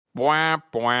Bwah,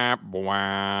 bwah,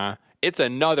 bwah. It's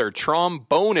another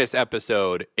TromBonus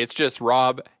episode. It's just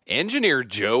Rob, Engineer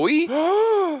Joey,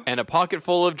 and a pocket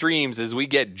full of dreams as we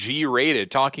get G-rated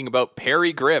talking about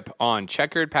Parry Gripp on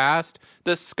Checkered Past,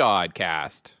 the Ska'd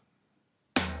Cast.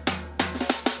 Oh,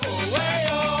 hey,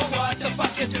 oh, what the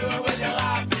fuck you doing with your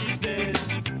life these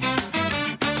days?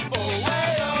 Oh,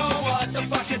 hey, oh, what the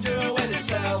fuck you doing with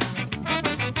yourself?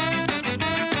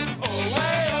 Oh,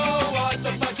 hey, oh, what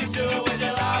the fuck you doing with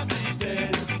your life these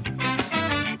days?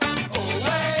 Oh,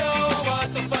 hey, oh,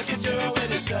 what the fuck you doing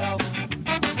with yourself?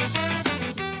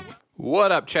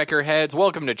 What up, Checkerheads?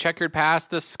 Welcome to Checkered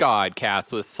Past, the Ska'd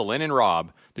Cast with Celine and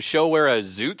Rob, the show where a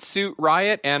Zoot Suit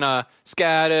riot and a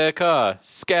Ska'd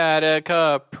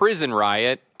prison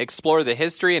riot explore the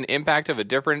history and impact of a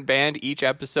different band each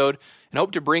episode and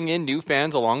hope to bring in new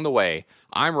fans along the way.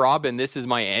 I'm Rob, and this is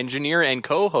my engineer and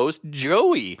co-host,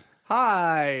 Joey.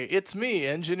 Hi, it's me,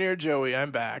 Engineer Joey.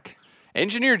 I'm back.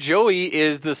 Engineer Joey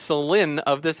is the Celine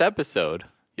of this episode.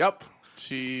 Yup.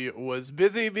 She was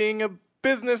busy being a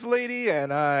business lady,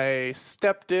 and I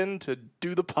stepped in to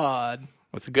do the pod.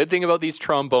 What's a good thing about these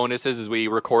TromBonuses is we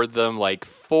record them like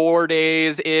 4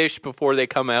 days-ish before they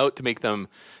come out to make them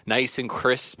nice and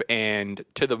crisp and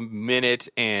to the minute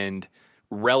and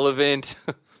relevant,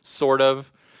 sort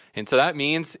of. And so that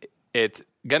means it's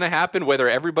going to happen whether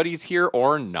everybody's here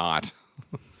or not.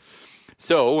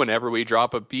 So whenever we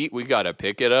drop a beat, we got to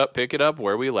pick it up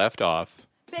where we left off.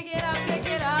 Pick it up, where we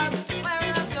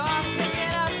left off.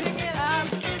 Pick it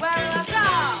up, where we left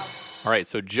off. All right,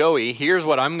 so Joey, here's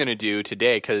what I'm going to do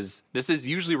today, because this is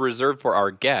usually reserved for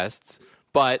our guests,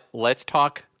 but let's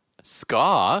talk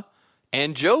ska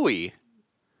and Joey.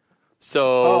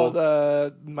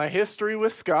 So, my history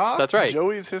with ska? That's right.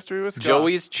 Joey's history with ska.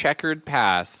 Joey's checkered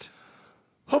past.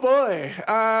 Oh boy.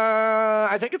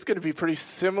 I think it's going to be pretty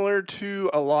similar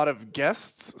to a lot of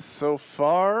guests so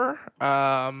far.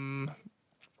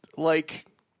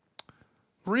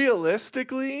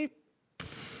 Realistically,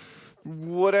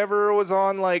 whatever was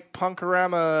on like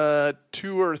Punkorama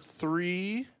 2 or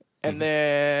 3, and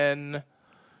then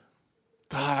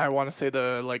I want to say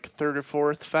the like third or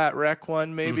fourth Fat Wreck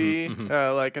one maybe.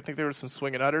 I think there was some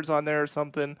Swingin' Utters on there or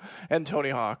something, and Tony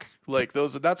Hawk. Like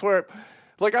that's where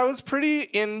like I was pretty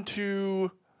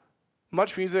into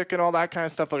Much Music and all that kind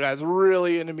of stuff. Like I was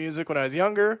really into music when I was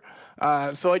younger,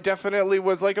 so I definitely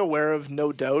was like aware of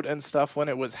No Doubt and stuff when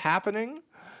it was happening.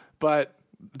 But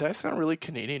did I sound really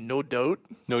Canadian? No Doubt?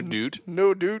 No dude.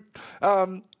 No Doubt.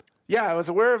 Yeah, I was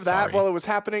aware of that while it was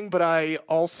happening, but I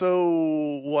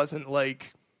also wasn't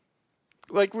like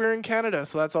we're in Canada,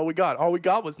 so that's all we got. All we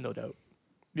got was No Doubt.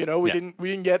 You know, we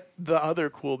didn't get the other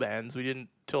cool bands. We didn't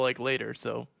till like later,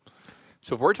 so.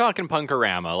 So if we're talking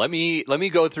Punkorama, let me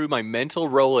go through my mental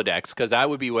Rolodex, because that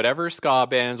would be whatever ska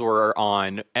bands were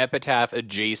on Epitaph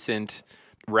adjacent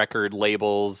record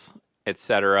labels,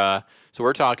 etc. So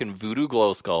we're talking Voodoo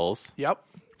Glow Skulls. Yep.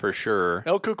 For sure.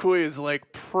 El Cucuy is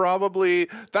like probably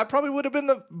would have been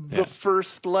the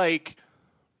first like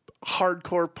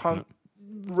hardcore punk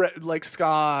like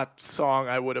ska song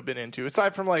I would have been into.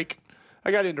 Aside from like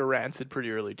I got into Rancid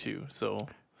pretty early too. So,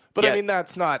 but I mean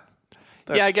that's not.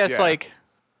 I guess like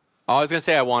I was gonna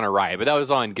say I Want to Riot, but that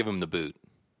was on Give 'Em the Boot.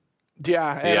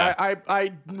 Yeah, and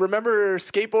I remember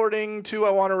skateboarding to I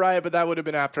Want to Riot, but that would have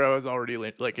been after I was already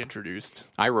like introduced.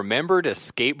 I remembered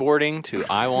skateboarding to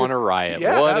I Want to Riot.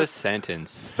 Yeah, what a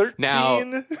sentence. 13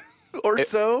 now, or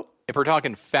so. If we're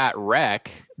talking Fat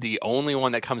Wreck, the only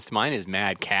one that comes to mind is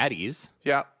Mad Caddies.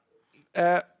 Yeah.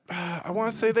 I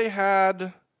want to say they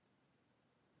had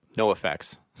No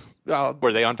Effects. Were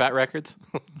Were they on Fat Records?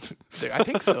 I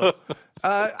think so.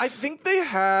 I think they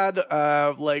had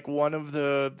like one of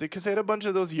because they had a bunch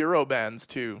of those Euro bands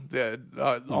too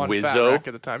on Wizzo? Fat Wreck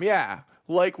at the time. Yeah,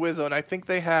 like Wizzo, and I think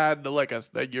they had like a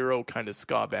Euro kind of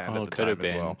ska band at the time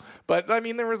as well. But I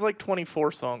mean, there was like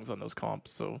 24 songs on those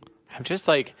comps, so I'm just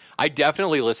like, I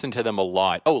definitely listened to them a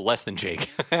lot. Oh, Less Than Jake.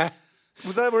 were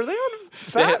they on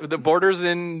Fat? The Borders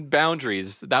and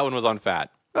Boundaries. That one was on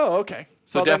Fat. Oh, okay.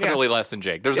 So well, definitely Less Than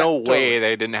Jake. There's no way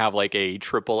they didn't have like a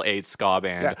AAA ska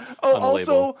band. Yeah. Oh, on the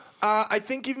also, label. I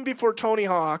think even before Tony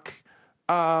Hawk,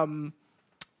 I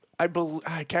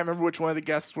can't remember which one of the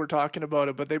guests were talking about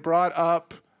it, but they brought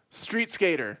up Street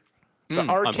Skater. The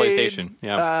arcade, on PlayStation.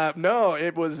 Yeah. No,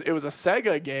 it was a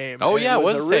Sega game. Oh, yeah, it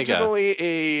was Sega. Originally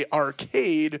a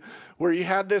arcade where you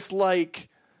had this like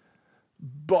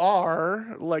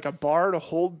bar, like a bar to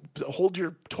hold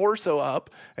your torso up,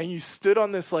 and you stood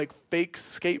on this like fake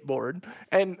skateboard,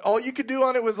 and all you could do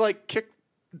on it was like kick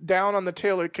down on the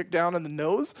tail or kick down on the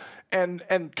nose and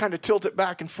kind of tilt it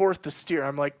back and forth to steer.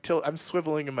 I'm like, I'm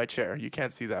swiveling in my chair. You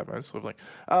can't see that, but I'm swiveling.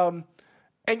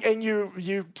 And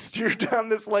you steer down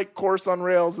this like course on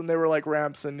rails, and they were like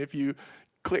ramps, and if you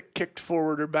kicked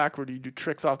forward or backward, you do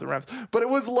tricks off the ramps. But it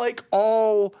was like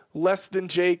all Less Than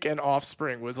Jake and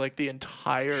Offspring was like the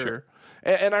entire. Sure.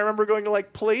 And I remember going to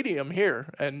like Palladium here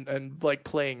and like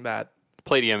playing that.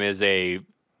 Palladium is a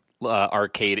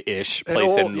arcade-ish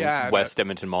place in West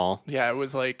Edmonton Mall. Yeah, it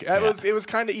was like it was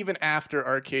kind of even after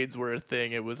arcades were a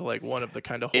thing. It was like one of the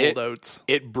kind of holdouts.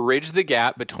 It bridged the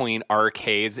gap between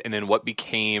arcades and then what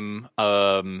became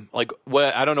like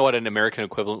what I don't know what an American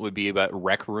equivalent would be, but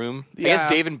Rec Room. Yeah. I guess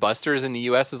Dave and Buster's in the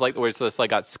U.S. is like where it's just like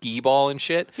got skee ball and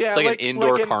shit. Yeah, it's like an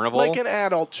indoor carnival, like an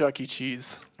adult Chuck E.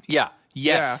 Cheese. Yeah.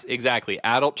 Yes, exactly.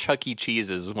 Adult Chuck E.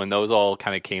 Cheeses when those all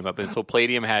kind of came up, and so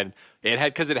Palladium had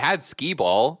because it had skee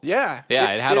ball. Yeah,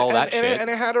 it had all that shit, and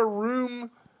it had a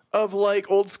room of like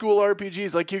old school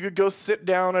RPGs. Like you could go sit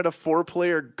down at a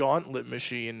 4-player Gauntlet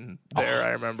machine there. I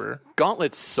remember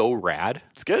Gauntlet's so rad.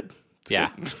 It's good. Good.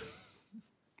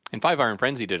 And 5 Iron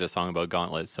Frenzy did a song about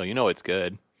Gauntlet, so you know it's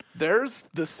good. There's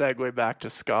the segue back to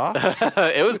ska.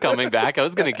 It was coming back. I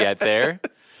was gonna get there.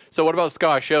 So what about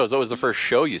ska shows? What was the first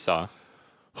show you saw?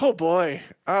 Oh boy.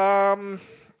 Man.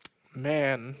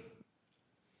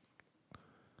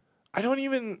 I'm not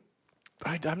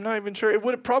even sure.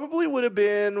 It probably would have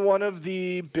been one of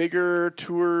the bigger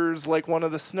tours, like one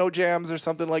of the snow jams or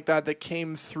something like that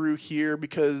came through here,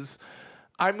 because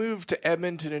I moved to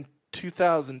Edmonton in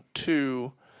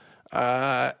 2002.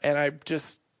 And I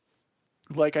just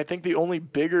like, I think the only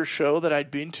bigger show that I'd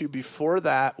been to before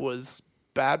that was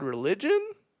Bad Religion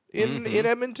in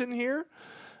Edmonton here.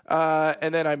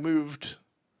 And then I moved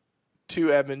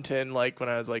to Edmonton like when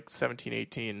I was like 17,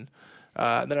 18.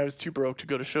 And then I was too broke to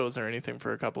go to shows or anything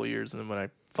for a couple of years. And then when I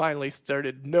finally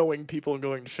started knowing people and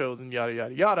going to shows and yada,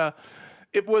 yada, yada,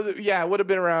 it would have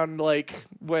been around like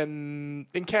when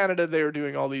in Canada they were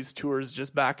doing all these tours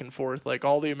just back and forth. Like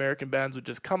all the American bands would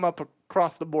just come up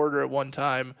across the border at one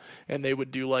time and they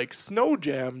would do like Snow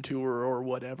Jam tour or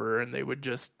whatever. And they would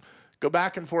just go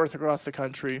back and forth across the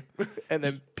country and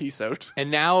then peace out. And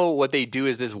now what they do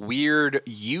is this weird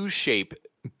U-shape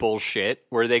bullshit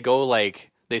where they go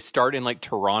like, they start in like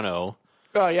Toronto.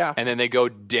 Oh, yeah. And then they go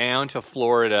down to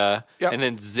Florida and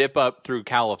then zip up through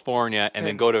California and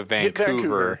then go to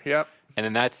Vancouver. Yep. And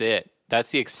then that's it. That's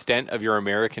the extent of your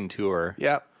American tour.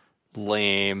 Yep.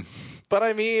 Lame. But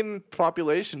I mean,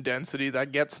 population density,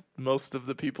 that gets most of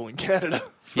the people in Canada.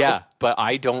 So. Yeah, but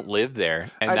I don't live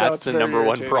there, and that's the number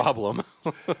one problem.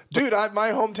 Dude,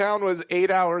 my hometown was 8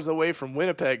 hours away from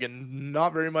Winnipeg, and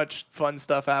not very much fun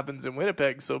stuff happens in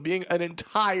Winnipeg. So being an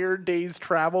entire day's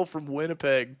travel from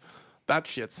Winnipeg, that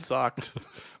shit sucked.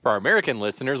 For our American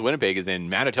listeners, Winnipeg is in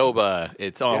Manitoba.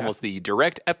 It's almost the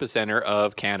direct epicenter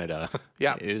of Canada.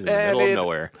 Yeah. It is in the middle of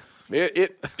nowhere.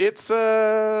 It's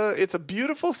a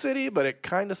beautiful city, but it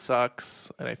kind of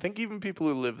sucks. And I think even people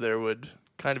who live there would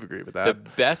kind of agree with that. The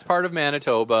best part of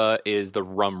Manitoba is the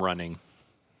rum running.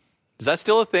 Is that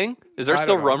still a thing? Is there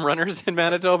still rum runners in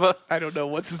Manitoba? I don't know.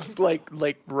 What's like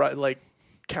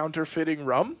counterfeiting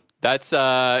rum? That's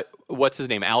what's his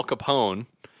name? Al Capone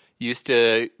used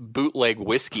to bootleg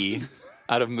whiskey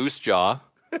out of Moose Jaw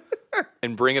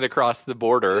and bring it across the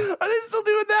border. Are they still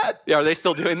doing that? Yeah, are they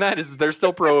still doing that? Is there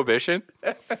still prohibition?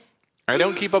 I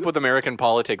don't keep up with American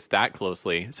politics that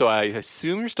closely, so I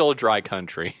assume you're still a dry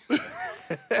country.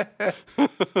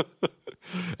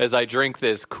 As I drink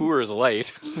this Coors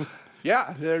Light.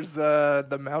 Yeah, there's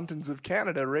the mountains of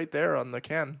Canada right there on the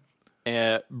can.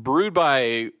 Brewed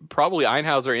by probably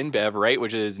Einhauser InBev, right?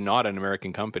 Which is not an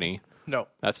American company. No.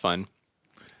 That's fun.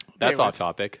 That's off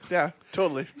topic. Yeah,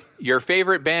 totally. Your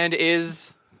favorite band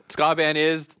is, ska band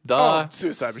is the...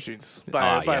 Suicide Machines.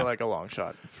 By like a long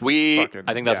shot. I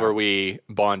think that's where we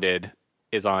bonded,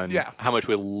 is on how much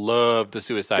we love the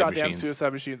Suicide Machines. Goddamn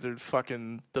Suicide Machines are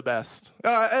fucking the best.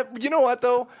 You know what,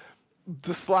 though?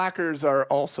 The Slackers are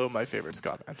also my favorite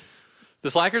ska band. The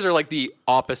Slackers are like the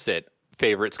opposite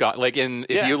favorite ska. Like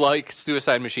if you like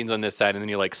Suicide Machines on this side and then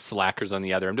you like Slackers on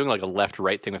the other. I'm doing like a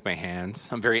left-right thing with my hands.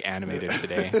 I'm very animated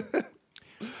today.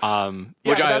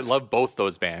 Which I love both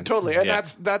those bands. Totally. And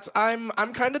that's I'm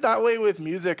kind of that way with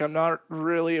music. I'm not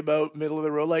really about middle of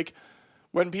the road. Like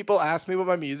when people ask me what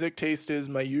my music taste is,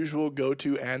 my usual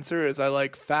go-to answer is I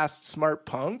like fast, smart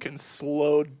punk and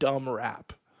slow, dumb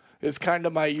rap. Is kind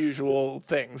of my usual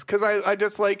things. Because I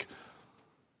just like,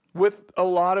 with a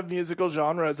lot of musical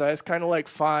genres, I just kind of like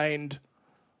find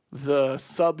the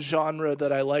subgenre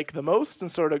that I like the most and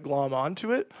sort of glom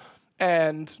onto it.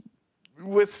 And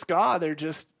with ska, they're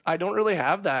just, I don't really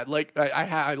have that. Like,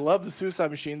 I love the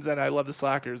Suicide Machines and I love the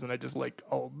Slackers, and I just like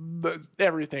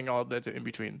everything, all that's in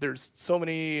between. There's so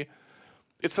many,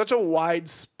 it's such a wide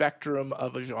spectrum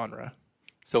of a genre.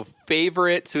 So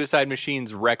favorite Suicide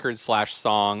Machines record /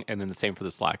 song, and then the same for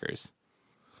the Slackers.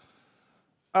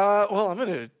 Well, I'm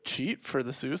gonna cheat for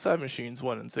the Suicide Machines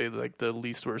one and say like the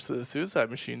least worst of the Suicide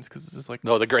Machines, because it's just like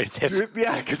No, the greatest hits.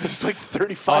 yeah, because there's like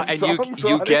 35 and songs.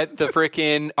 you on get it. the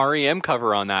freaking REM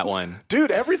cover on that one.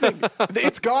 Dude, everything.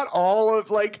 It's got all of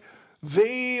like,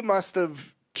 they must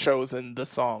have chosen the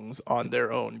songs on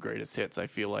their own greatest hits. I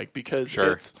feel like, because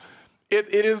Sure. it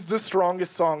is the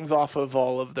strongest songs off of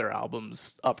all of their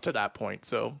albums up to that point.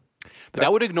 So, But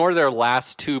that would ignore their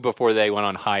last two before they went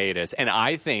on hiatus. And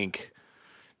I think,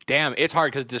 damn, it's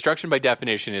hard because Destruction by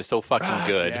Definition is so fucking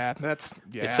good. yeah,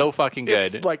 It's so fucking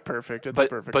good. It's like perfect. It's a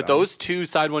perfect. But album. those two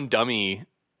Side One Dummy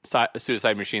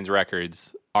Suicide Machines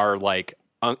records are like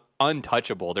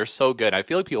untouchable. They're so good. I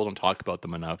feel like people don't talk about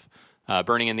them enough.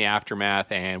 Burning in the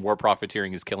Aftermath and War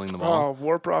Profiteering is Killing Them All. Oh,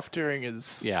 War Profiteering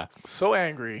is Yeah. so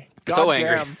angry. So God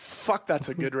angry. damn, fuck, that's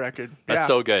a good record. That's yeah.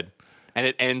 so good. And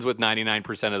it ends with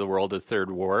 99% of the world is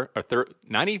third war. Or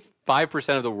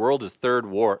 95% of the world is third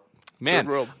war. Man,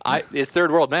 Third world. It's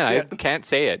third world. Man, I can't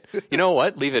say it. You know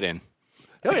what? Leave it in.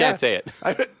 Oh, I can't say it.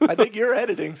 I think you're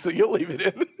editing, so you'll leave it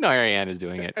in. No, Arianne is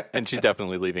doing it, and she's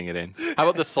definitely leaving it in. How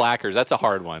about the Slackers? That's a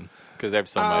hard one because they have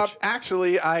so much.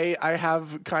 Actually, I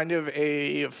have kind of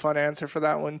a fun answer for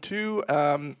that one too.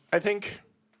 I think.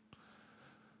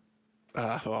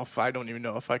 Well, I don't even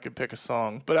know if I could pick a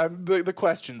song, but the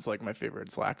Question's like my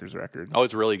favorite Slackers record. Oh,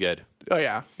 it's really good. Oh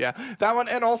yeah, that one,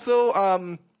 and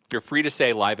also You're free to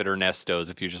say Live at Ernesto's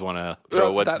if you just want to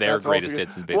throw what their that's greatest also good.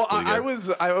 hits is basically.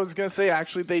 Well, I was gonna say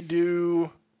actually they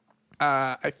do.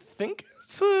 I think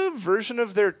it's a version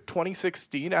of their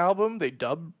 2016 album. They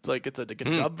dub like it's a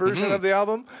dub version of the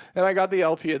album, and I got the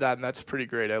LP of that, and that's pretty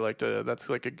great. I like to. That's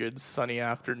like a good sunny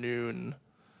afternoon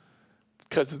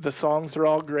because the songs are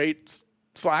all great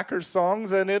Slackers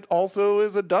songs, and it also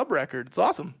is a dub record. It's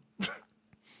awesome.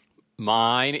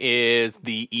 Mine is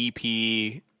the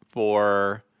EP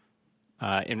for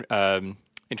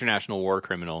International War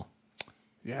Criminal.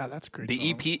 Yeah, that's a great. The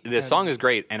song. EP, the song is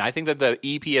great, and I think that the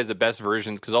EP has the best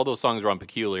versions because all those songs are on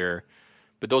Peculiar,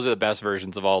 but those are the best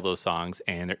versions of all those songs,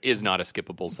 and there is not a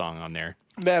skippable song on there.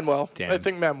 Manuel. Damn. I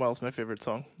think Manuel's my favorite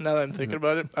song. Now that I'm thinking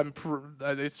about it,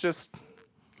 it's just.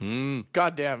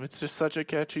 God damn, it's just such a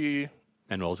catchy.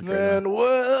 Manuel's a great one.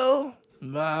 Manuel,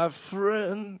 my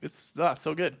friend. It's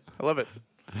so good. I love it.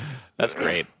 That's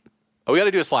great. Oh, we got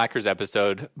to do a Slackers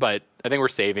episode, but I think we're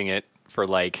saving it for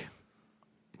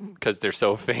because they're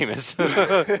so famous.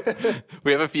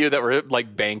 We have a few that were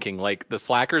like banking, like the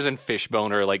Slackers and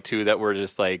Fishbone are like two that were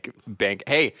just like bank.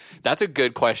 Hey, that's a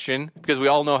good question because we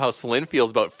all know how Celine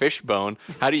feels about Fishbone.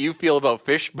 How do you feel about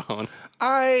Fishbone?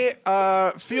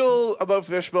 I feel about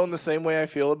Fishbone the same way I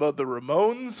feel about the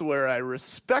Ramones, where I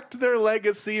respect their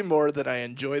legacy more than I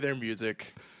enjoy their music.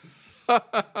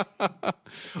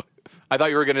 I thought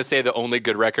you were going to say the only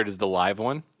good record is the live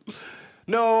one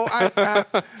No, I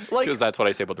like because that's what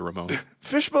I say about the Ramones.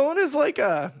 Fishbone is like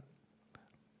I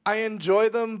enjoy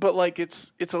them, but like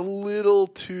it's a little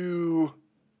too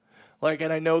like,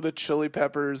 and I know the Chili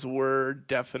Peppers were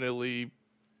definitely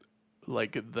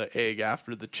like the egg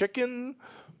after the chicken,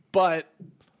 but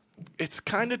it's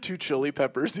kind of too Chili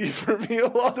Peppers-y for me a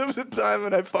lot of the time,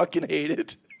 and I fucking hate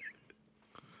it.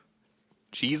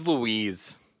 Jeez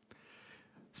Louise.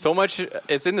 So much,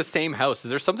 it's in the same house. Is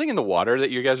there something in the water that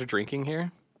you guys are drinking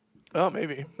here? Oh,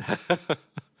 maybe.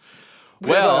 we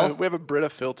have a Brita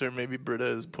filter. Maybe Brita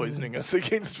is poisoning us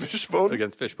against Fishbone.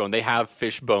 Against Fishbone. They have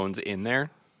fish bones in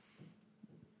there.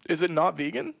 Is it not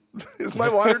vegan? Is my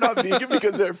water not vegan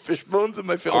because there are fish bones in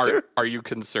my filter? Are you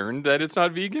concerned that it's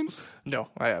not vegan? No,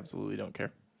 I absolutely don't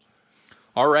care.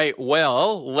 All right,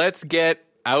 well, let's get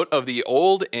out of the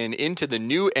old and into the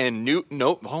new and new.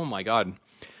 Nope. Oh, my God.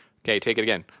 Okay, take it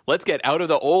again. Let's get out of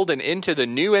the old and into the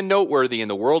new and noteworthy in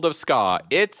the world of ska.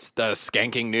 It's the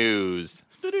Skanking News.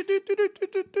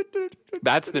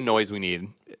 That's the noise we need.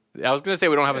 I was going to say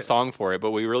we don't have a song for it,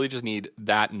 but we really just need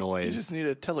that noise. You just need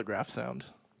a telegraph sound.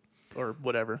 Or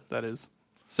whatever that is.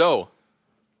 So,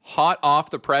 hot off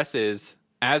the presses,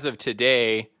 as of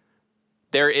today,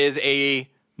 there is a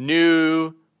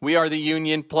new We Are the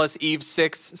Union plus Eve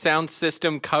 6 sound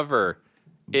system cover.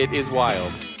 It is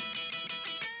wild.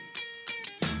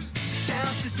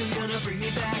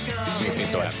 Makes me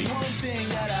so happy.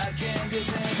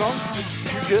 The song's just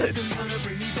too good.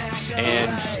 And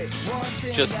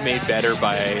just made better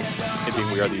by it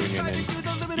being We Are the Union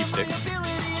and Eve 6.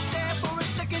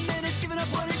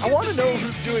 I want to know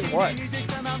who's doing what.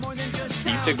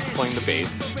 Eve 6 is playing the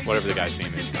bass, whatever the guy's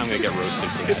name is. I'm going to get roasted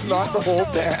for that. It's not the whole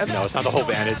band. No, it's not the whole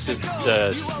band. It's just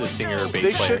the singer or bass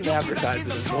They player. shouldn't advertise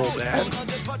it as the whole band.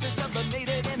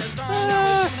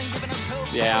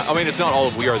 Yeah, I mean, it's not all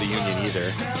of We Are the Union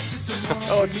either.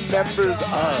 Oh, it's members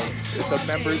of. It's a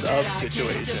members of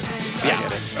situation. I Yeah,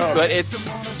 get it. Oh, but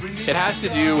it has to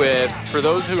do with, for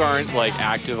those who aren't like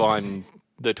active on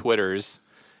the Twitters,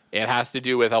 it has to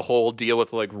do with a whole deal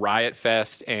with like Riot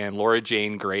Fest and Laura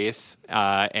Jane Grace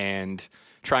and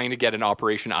trying to get an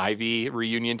Operation Ivy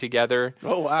reunion together.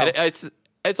 Oh, wow. And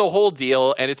it's a whole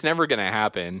deal, and it's never going to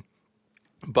happen.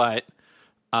 But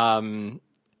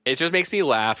it just makes me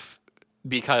laugh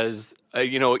because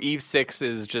Eve 6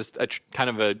 is just kind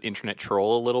of an internet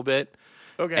troll a little bit.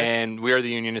 okay. And We Are the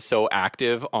Union is so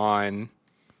active on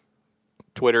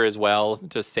Twitter as well,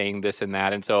 just saying this and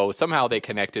that. And so somehow they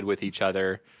connected with each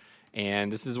other.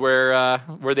 And this is where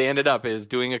they ended up, is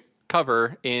doing a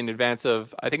cover in advance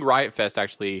of, I think Riot Fest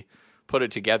actually put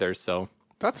it together. So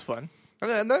That's fun.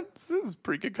 And this is a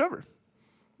pretty good cover.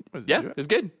 yeah, it's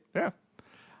good. Yeah.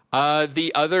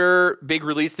 The other big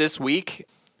release this week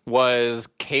was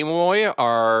K-Moy,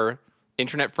 our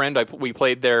internet friend. We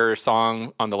played their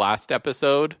song on the last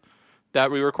episode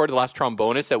that we recorded, the last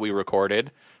TromBonus that we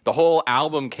recorded. The whole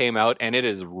album came out, and it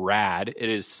is rad. It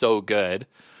is so good.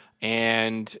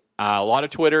 And a lot of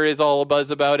Twitter is all abuzz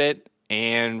about it,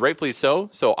 and rightfully so.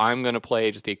 So I'm going to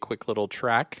play just a quick little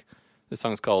track. This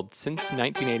song's called Since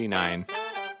 1989.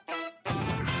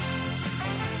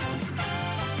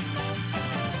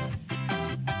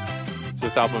 So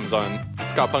this album's on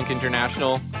Ska Punk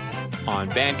International, on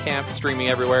Bandcamp, streaming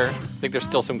everywhere. I think there's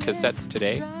still some cassettes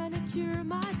today.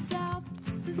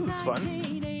 This is fun.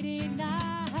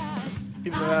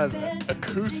 Even though it has an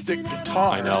acoustic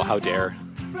guitar. I know, how dare.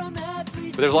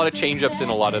 But there's a lot of change-ups in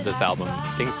a lot of this album.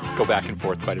 Things go back and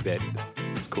forth quite a bit.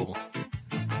 It's cool.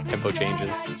 Tempo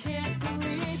changes.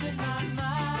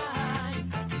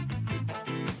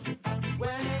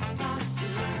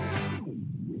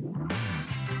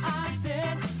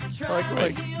 I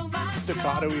like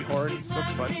staccato-y horns.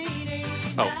 That's fun.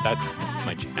 Oh, that's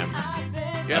my jam.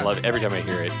 Yeah. I love it every time I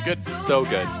hear it. It's good. It's so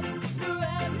good.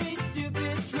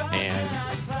 And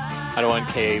I don't want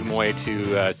K-Moy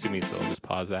to sue me, so I'll just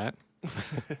pause that.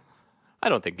 I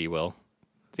don't think he will.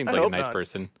 Seems I like a hope nice not.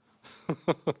 person.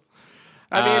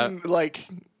 I mean, like,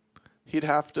 he'd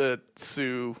have to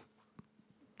sue,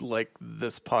 like,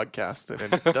 this podcast,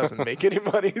 and it doesn't make any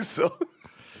money, so.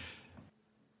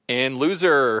 And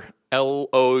Loser,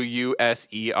 Louser,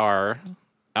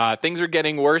 Things Are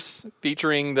Getting Worse,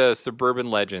 featuring the Suburban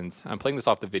Legends. I'm playing this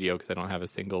off the video because I don't have a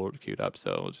single queued up,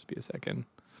 so it'll just be a second.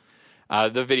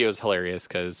 The video is hilarious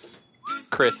because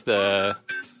Chris, the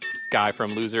guy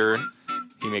from Loser,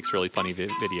 he makes really funny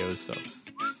videos, so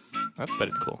but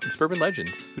it's cool. And Suburban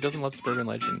Legends. Who doesn't love Suburban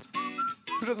Legends?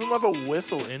 Who doesn't love a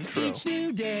whistle intro? Each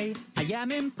new day, I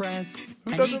am impressed.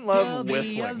 Who doesn't love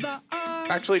whistling?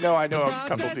 Actually, no, I know a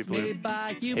couple people who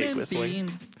hate whistling.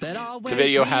 The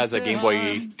video has a Game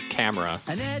Boy camera.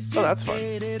 Oh, that's fun.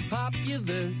 Did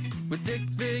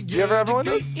you ever have one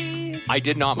of those? I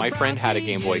did not. My friend had a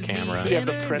Game Boy camera. Did you have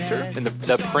the printer? And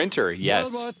the printer,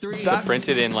 yes. That-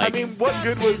 Printed in like... I mean, what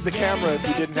good was the camera if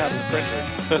you didn't have the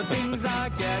printer? Things are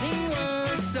getting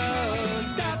worse, so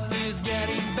stuff is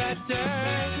getting better.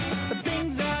 But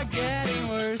things are getting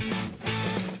worse.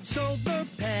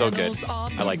 So good.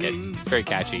 I like it. It's very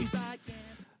catchy.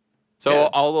 So Yeah.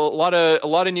 a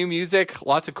lot of new music,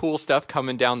 lots of cool stuff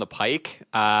coming down the pike.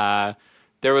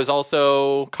 There was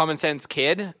also Common Sense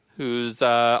Kid, who's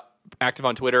active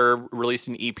on Twitter, released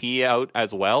an EP out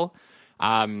as well.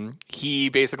 He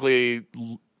basically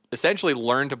essentially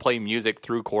learned to play music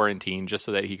through quarantine just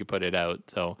so that he could put it out.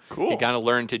 So Cool. he kind of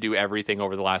learned to do everything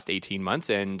over the last 18 months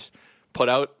and put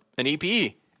out an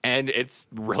EP. And it's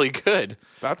really good.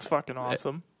 That's fucking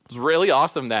awesome. It's really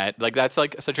awesome that that's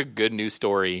like such a good news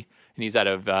story, and he's out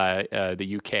of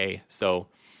the UK. So,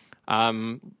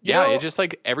 it's just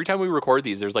like every time we record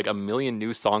these, there's like a million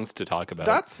new songs to talk about.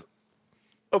 That's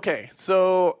okay.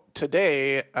 So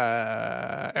today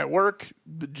at work,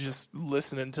 just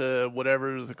listening to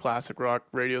whatever was a classic rock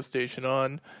radio station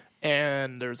on,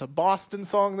 and there's a Boston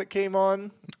song that came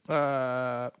on.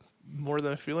 More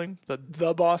Than a Feeling,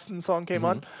 the Boston song came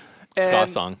on. ska And-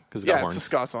 song because it's got Yeah, horns. it's a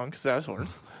ska song because it has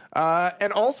horns.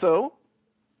 And also,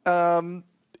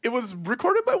 it was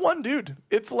recorded by one dude.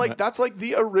 It's like that's like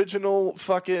the original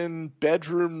fucking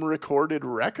bedroom recorded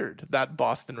record, that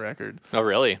Boston record. Oh,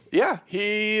 really? Yeah,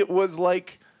 he was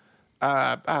like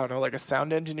I don't know, like a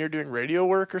sound engineer doing radio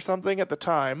work or something at the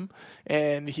time,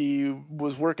 and he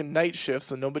was working night shifts,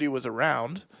 so nobody was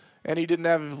around, and he didn't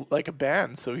have like a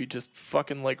band, so he just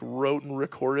fucking like wrote and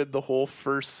recorded the whole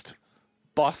first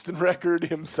Boston record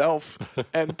himself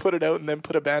and put it out, and then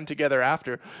put a band together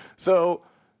after. So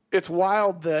it's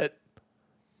wild that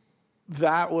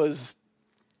was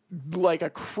like a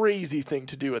crazy thing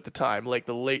to do at the time, like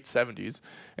the late 70s.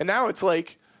 And now it's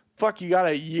like, fuck, you got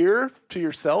a year to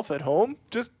yourself at home?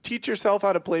 Just teach yourself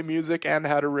how to play music and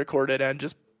how to record it and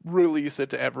just release it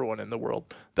to everyone in the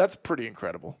world. That's pretty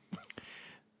incredible.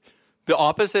 The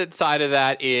opposite side of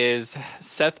that is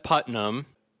Seth Putnam,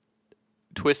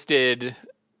 twisted,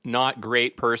 not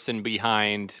great person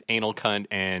behind Anal Cunt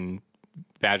and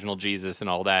Vaginal Jesus and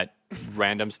all that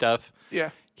random stuff. Yeah.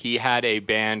 He had a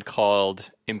band called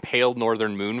Impaled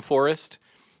Northern Moon Forest,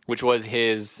 which was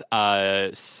his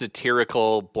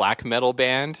satirical black metal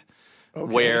band,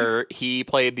 where he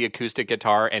played the acoustic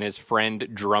guitar and his friend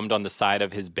drummed on the side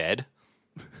of his bed.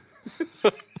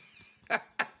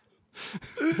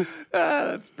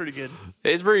 That's pretty good.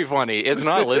 It's pretty funny. It's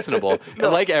not listenable.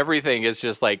 No. Like everything, it's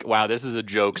just like, wow, this is a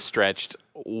joke stretched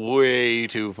way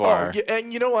too far. Oh,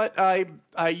 and you know what? I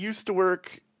used to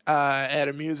work at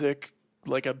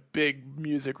a big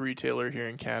music retailer here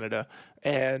in Canada,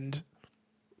 and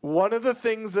one of the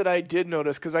things that I did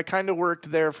notice, because I kind of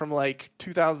worked there from like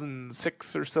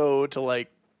 2006 or so to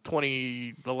like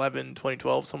 2011,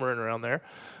 2012, somewhere in around there.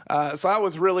 So I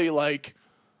was really like,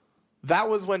 that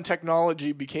was when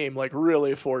technology became like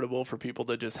really affordable for people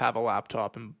to just have a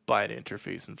laptop and buy an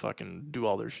interface and fucking do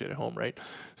all their shit at home, right?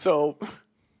 So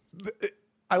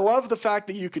I love the fact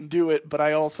that you can do it, but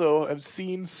I also have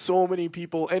seen so many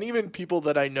people, and even people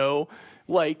that I know,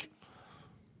 like,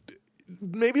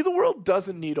 maybe the world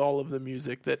doesn't need all of the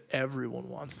music that everyone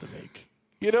wants to make,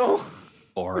 you know?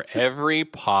 Or every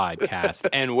podcast.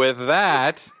 And with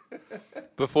that,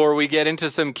 before we get into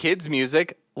some kids'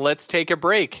 music, let's take a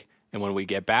break. And when we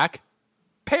get back,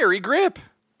 Parry Gripp.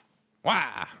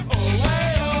 Wow. Oh,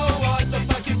 hey, oh, what the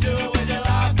fuck you doing with your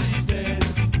life these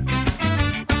days?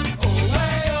 Oh,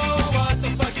 hey, oh, what the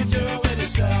fuck you doing with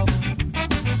yourself?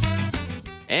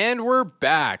 And we're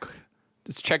back.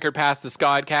 It's Checkered Past the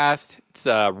Ska'd Cast. It's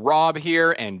Rob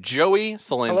here and Joey.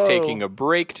 Celine's Hello. taking a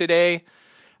break today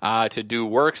to do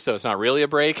work, so it's not really a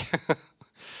break.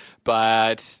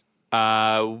 But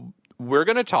we're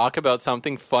going to talk about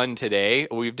something fun today.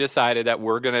 We've decided that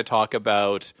we're going to talk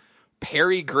about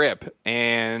Parry Gripp.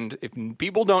 And if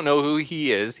people don't know who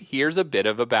he is, here's a bit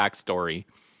of a backstory.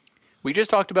 We just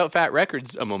talked about Fat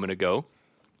Records a moment ago.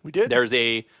 We did? There's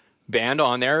a band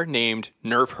on there named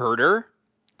Nerf Herder.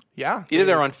 Yeah. Either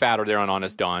they're on Fat or they're on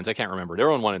Honest Dons. I can't remember. They're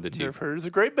on one of the two. Nerf Herder's a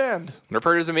great band. Nerf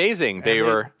Herder's amazing. They And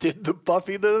were, did the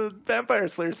Buffy the Vampire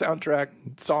Slayer soundtrack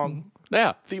song,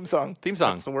 yeah, theme song. Theme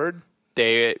song. That's the word.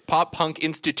 they pop punk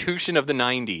institution of the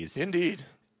 90s. Indeed.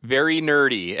 Very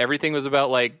nerdy. Everything was about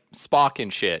like Spock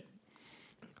and shit.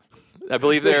 I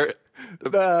believe they're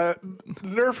The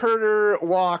Nerf Herder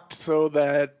walked so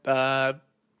that other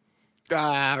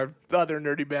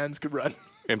nerdy bands could run.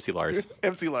 MC Lars.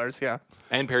 MC Lars, yeah.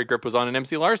 And Parry Gripp was on an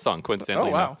MC Lars song, coincidentally.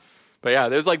 Oh, wow. enough. But yeah,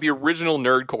 there's like the original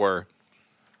nerdcore.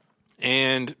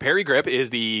 And Parry Gripp is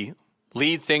the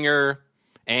lead singer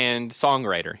and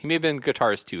songwriter. He may have been a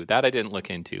guitarist too. That I didn't look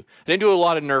into. I didn't do a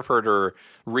lot of Nerf Herder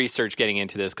research getting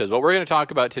into this because what we're going to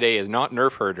talk about today is not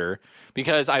Nerf Herder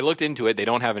because I looked into it. They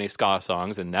don't have any ska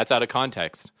songs, and that's out of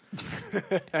context.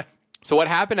 So what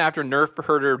happened after Nerf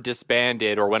Herder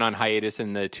disbanded or went on hiatus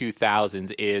in the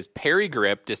 2000s is Parry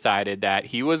Gripp decided that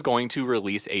he was going to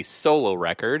release a solo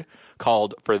record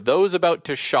called For Those About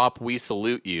to Shop, We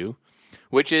Salute You,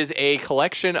 which is a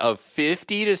collection of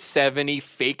 50 to 70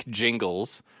 fake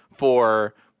jingles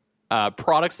for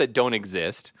products that don't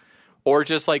exist or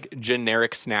just like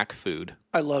generic snack food.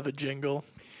 I love a jingle.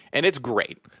 And it's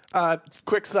great.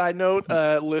 Quick side note,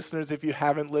 listeners, if you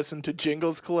haven't listened to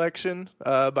Jingles Collection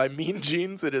by Mean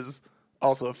Jeans, it is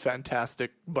also a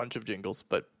fantastic bunch of jingles.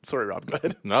 But sorry, Rob, go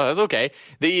ahead. No, that's okay.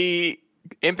 The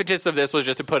impetus of this was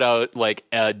just to put out like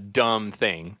a dumb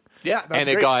thing. Yeah, that's and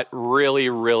it great. got really,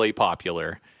 really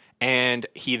popular. And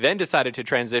he then decided to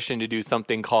transition to do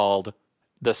something called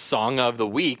the Song of the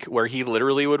Week, where he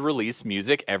literally would release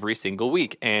music every single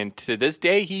week. And to this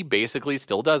day, he basically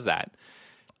still does that.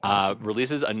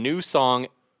 Releases a new song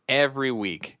every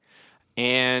week.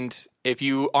 And if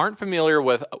you aren't familiar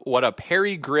with what a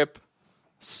Parry Gripp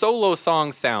solo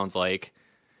song sounds like,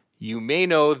 you may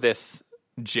know this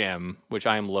gem, which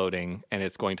I'm loading, and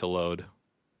it's going to load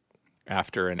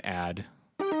after an ad.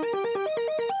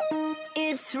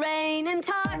 It's raining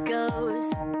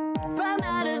tacos from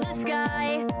out of the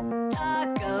sky.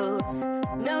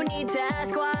 No need to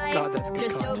ask why. God, that's good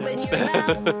Just content. open your mouth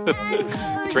and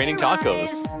close It's raining your tacos.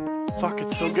 eyes. Fuck,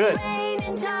 it's so good.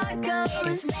 Raining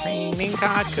tacos. Raining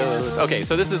tacos. Okay,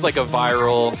 so this is like a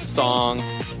viral song,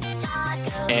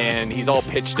 and he's all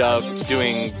pitched up,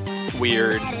 doing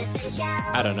weird.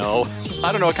 I don't know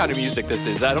what kind of music this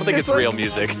is. I don't think it's like- real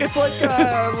music. It's like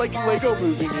Lego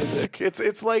movie music. It's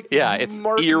like It's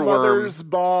Martin earworm.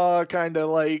 Mothersbaugh kind of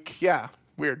like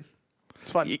weird. It's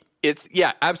fun. It's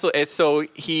absolutely. So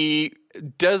he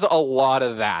does a lot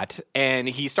of that, and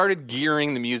he started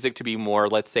gearing the music to be more,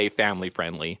 let's say, family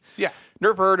friendly. Yeah.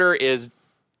 Nerf Herder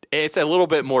it's a little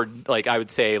bit more like, I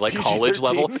would say, like college PG-13?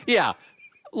 level. Yeah,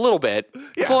 a little bit.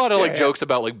 It's a Yeah, lot of like yeah. jokes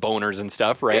about like boners and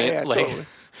stuff, right? Yeah, like, totally.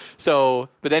 So,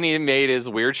 but then he made his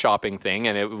weird shopping thing,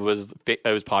 and it was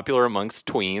popular amongst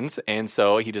tweens, and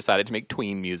so he decided to make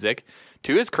tween music.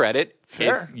 To his credit,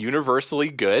 Fair. it's universally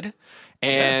good,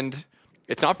 and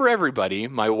it's not for everybody.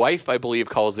 My wife, I believe,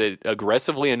 calls it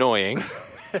aggressively annoying.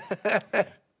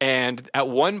 And at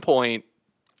one point,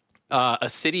 a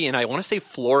city in, I want to say,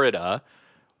 Florida,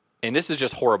 and this is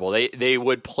just horrible. They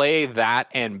would play that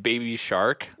and Baby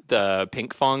Shark, the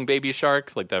pink fong Baby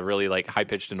Shark, like the really like high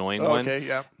pitched annoying one. Okay,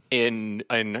 yeah. In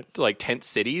like tent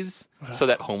cities, so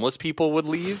that homeless people would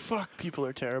leave. Fuck, people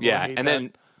are terrible. Yeah, I hate and that.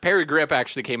 then Parry Gripp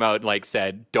actually came out and like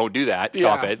said, "Don't do that,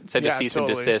 stop Yeah. it." Sent a Yeah, cease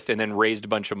totally. and desist, and then raised a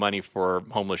bunch of money for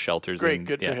homeless shelters. Great, and,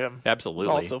 good yeah, for him. Absolutely.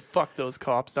 Also, fuck those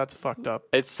cops. That's fucked up.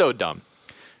 It's so dumb.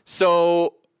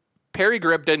 So Parry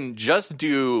Gripp didn't just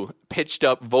do pitched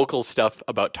up vocal stuff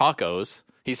about tacos.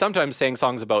 He sometimes sang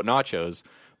songs about nachos,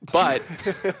 but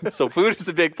so food is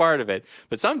a big part of it.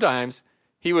 But sometimes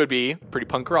he would be pretty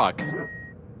punk rock.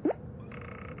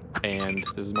 And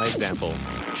this is my example.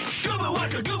 Gooba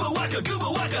waka, gooba waka,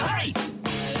 gooba waka, hey!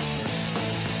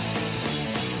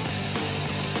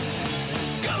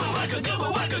 Gooba waka,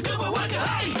 gooba waka, gooba waka,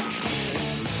 hey!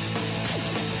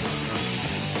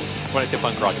 When I say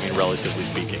punk rock, I mean relatively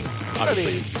speaking. I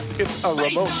Obviously, mean, it's a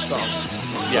remote song.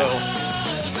 yeah.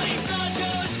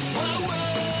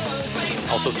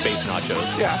 Also space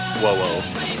nachos. Yeah. Whoa,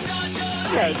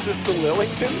 whoa. Yeah, it's just the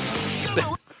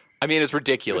Lillingtons. I mean, it's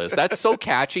ridiculous. That's so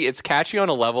catchy. It's catchy on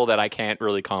a level that I can't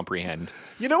really comprehend.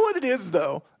 You know what it is,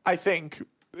 though? I think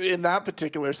in that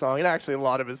particular song, and actually a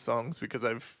lot of his songs, because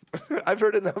I've I've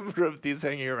heard a number of these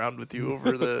hanging around with you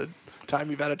over the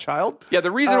time you've had a child. Yeah,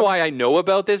 the reason why I know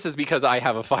about this is because I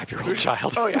have a 5-year-old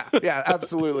child. Oh yeah,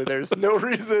 absolutely. There's no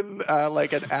reason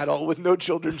like an adult with no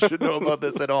children should know about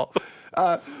this at all.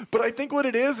 But I think what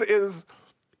it is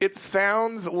it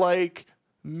sounds like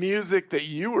music that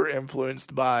you were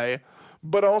influenced by,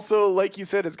 but also, like you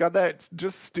said, it's got that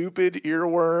just stupid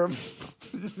earworm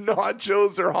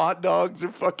nachos or hot dogs or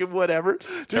fucking whatever.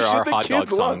 Just There shit are that hot dog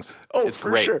kids love. songs. Oh, It's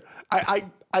for great. sure. I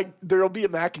there'll be a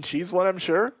mac and cheese one, I'm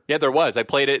sure. Yeah, there was. I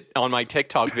played it on my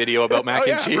TikTok video about mac Oh, and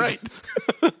yeah, cheese.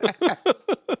 right.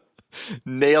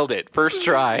 Nailed it. First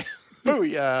try.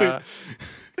 Booyah.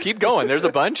 Keep going. There's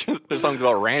a bunch. There's songs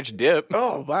about ranch dip.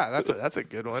 Oh wow, that's a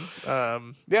good one.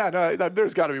 Yeah, no,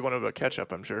 there's got to be one about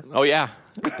ketchup, I'm sure. Oh, yeah.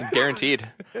 Guaranteed.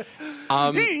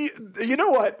 You know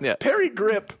what? Yeah. Parry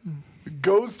Gripp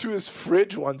goes to his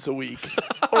fridge once a week,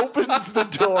 opens the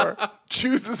door,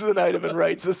 chooses an item, and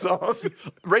writes a song.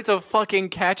 Writes a fucking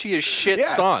catchy as shit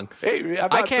Yeah. song. Hey, I'm I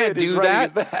not saying can't his do writing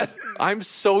is that. bad. I'm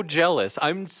so jealous.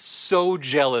 I'm so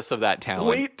jealous of that talent.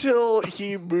 Wait till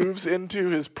he moves into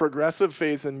his progressive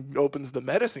phase and opens the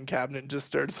medicine cabinet and just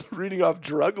starts reading off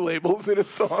drug labels in his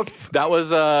songs. That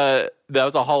was a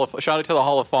shout out to the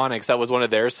Holophonics. That was one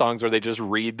of their songs where they just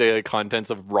read the contents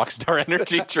of Rockstar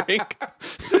Energy drink.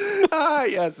 Ah,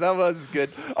 yes, that was good.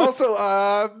 Also,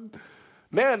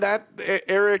 man, that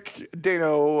Eric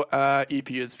Dano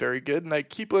EP is very good, and I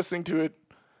keep listening to it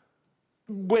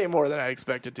way more than I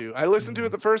expected to. I listened to it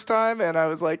the first time, and I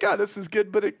was like, this is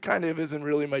good, but it kind of isn't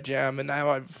really my jam. And now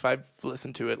I've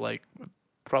listened to it like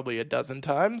probably a dozen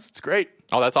times. It's great.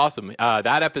 Oh, that's awesome.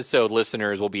 That episode,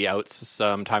 listeners, will be out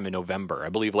sometime in November. I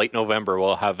believe late November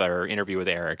we'll have our interview with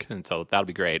Eric, and so that'll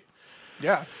be great.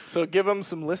 Yeah, so give him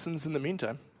some listens in the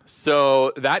meantime.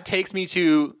 So that takes me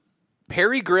to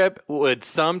Parry Gripp would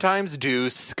sometimes do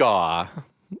ska.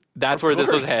 That's where this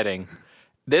was course. heading.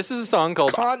 This is a song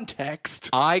called Context.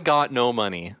 I Got No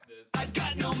Money. I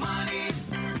got no money.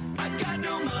 I got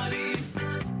no money.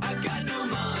 I got no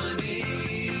money.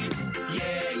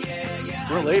 Yeah, yeah, yeah.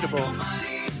 Relatable.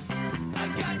 I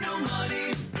got no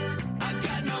money. I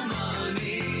got no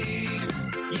money.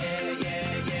 Yeah,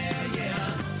 yeah, yeah,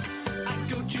 yeah. I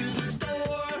go to the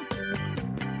store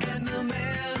and the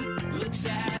man looks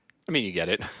at. I mean, you get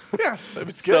it. Yeah, it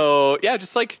was good. So, yeah,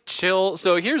 just like chill.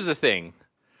 So here's the thing.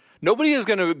 nobody is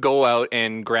going to go out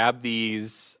and grab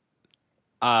these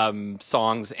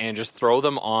songs and just throw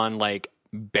them on like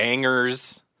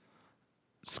bangers,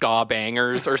 ska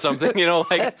bangers or something,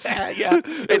 like Yeah,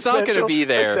 it's not going to be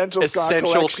there. Essential Ska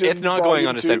Collection, it's not going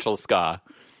on Volume 2. Essential Ska.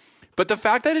 But the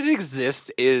fact that it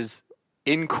exists is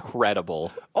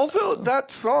incredible. Also,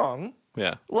 that song,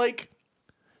 Yeah. like,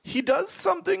 he does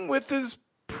something with his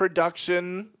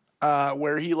production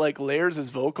where he like layers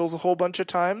his vocals a whole bunch of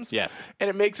times. Yes. And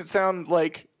it makes it sound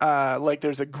like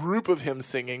there's a group of him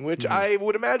singing, which Mm-hmm. I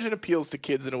would imagine appeals to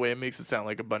kids in a way. It makes it sound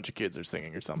like a bunch of kids are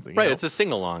singing or something. you Right, know? it's a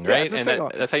sing-along, Yeah, right? it's a And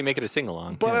sing-along. that's how you make it a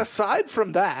sing-along. But Yeah. aside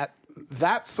from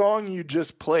that song you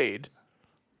just played,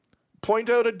 point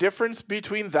out a difference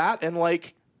between that and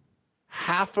like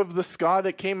half of the ska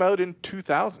that came out in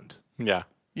 2000. Yeah.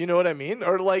 You know what I mean?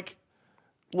 Or like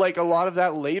a lot of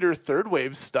that later third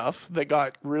wave stuff that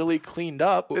got really cleaned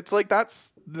up. It's like that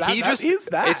is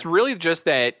that. It's really just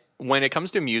that when it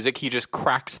comes to music, he just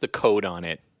cracks the code on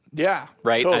it, yeah,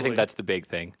 right? I totally. think that's the big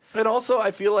thing. And also,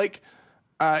 I feel like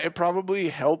it probably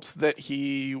helps that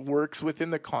he works within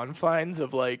the confines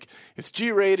of like it's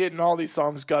G-rated and all these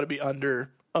songs got to be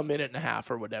under a minute and a half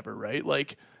or whatever, right?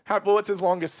 Like, what's his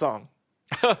longest song?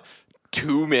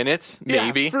 2 minutes,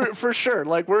 maybe. Yeah, for sure.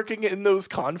 Like working in those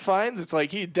confines, it's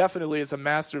like he definitely is a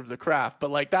master of the craft. But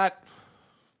like that,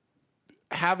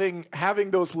 having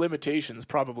those limitations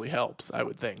probably helps, I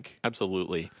would think.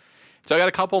 Absolutely. So I got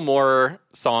a couple more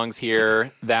songs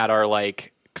here that are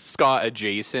like ska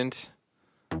adjacent.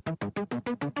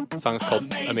 The song's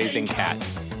called Amazing Cat.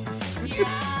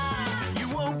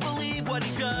 You won't believe what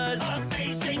he does.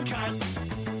 Amazing cut.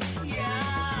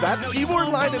 That keyboard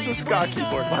line is a ska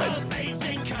keyboard line.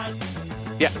 Amazing cut.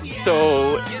 Yeah.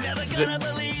 So You're never gonna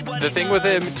believe what the he thing with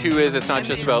him does. too is it's not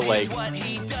just about like What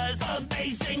he does.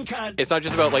 Amazing cut. it's not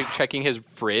just about like checking his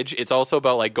fridge. It's also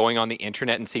about like going on the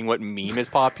internet and seeing what meme is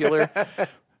popular.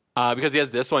 Because he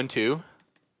has this one too.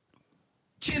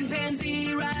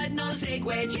 Chimpanzee riding on a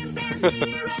Segway.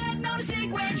 Chimpanzee riding on a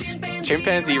Segway.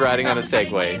 Chimpanzee riding on a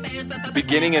Segway.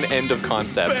 Beginning and end of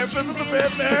concept.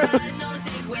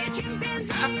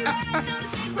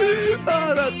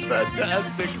 Oh, that's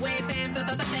fantastic.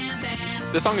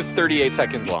 This song is 38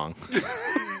 seconds long.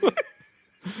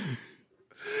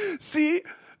 See,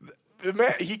 the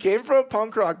man, he came from a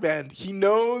punk rock band. He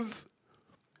knows.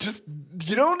 Just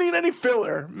you don't need any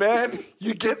filler, man.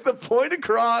 You get the point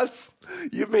across.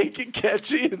 You make it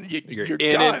catchy, and you're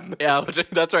in done. it out.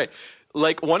 That's right.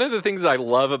 Like one of the things I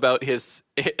love about his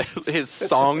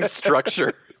song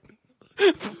structure.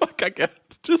 Fuck, I get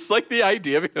just like the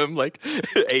idea of him like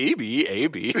A B.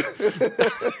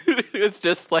 It's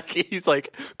just like he's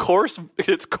like chorus.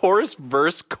 It's chorus,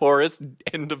 verse, chorus,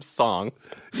 end of song.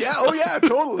 Yeah. Oh yeah.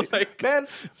 Totally, Like- man.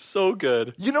 So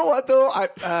good. You know what though?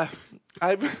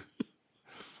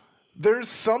 There's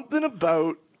something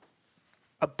about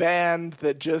a band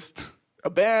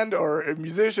or a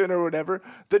musician or whatever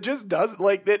that just does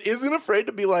like that isn't afraid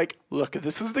to be like, look,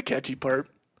 this is the catchy part.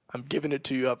 I'm giving it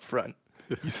to you up front.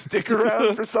 You stick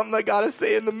around for something I gotta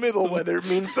say in the middle, whether it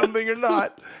means something or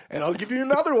not, and I'll give you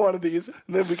another one of these, and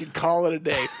then we can call it a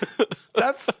day.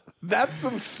 That's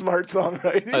some smart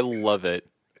songwriting. I love it.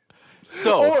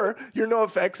 So Or you're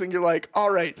NoFX and you're like,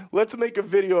 all right, let's make a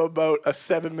video about a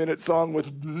 7-minute song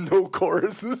with no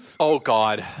choruses. oh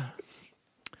god,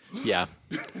 yeah.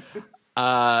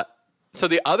 So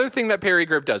the other thing that Parry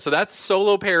Gripp does, so that's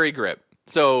solo Parry Gripp.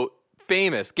 So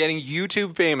famous, getting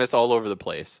YouTube famous all over the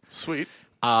place. Sweet.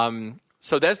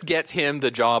 So this gets him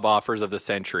the job offers of the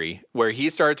century, where he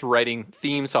starts writing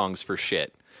theme songs for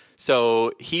shit.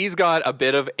 So he's got a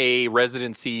bit of a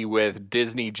residency with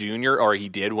Disney Junior, or he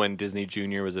did when Disney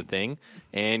Junior was a thing,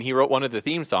 and he wrote one of the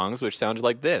theme songs, which sounded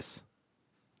like this.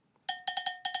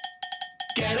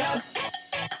 Get up,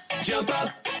 jump up.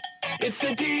 It's the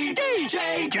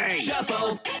DJ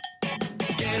Shuffle.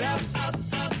 Get up,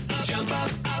 jump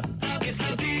up. It's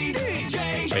the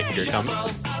DJ Wait, here it comes.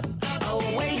 Shuffle. Oh,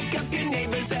 wake up your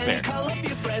neighbors and There. call up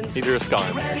your friends. He threw a ska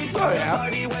in there. Ready for Oh, yeah. a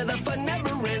party where the fun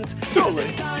never ends. Totally.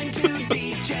 It's time to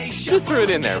DJ Shuffle. Just threw it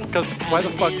in there, because why the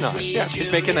fuck not? Yeah,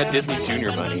 he's making that Disney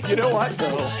Junior money. You know what,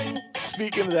 though?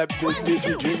 Speaking of that big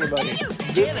Disney Junior money,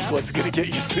 this is what's going to get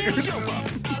you sued.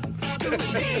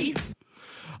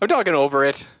 I'm talking over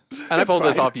it, and I It's pulled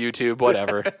this fine. off YouTube,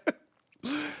 whatever.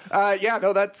 Yeah,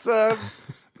 no, that's that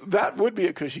would be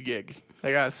a cushy gig,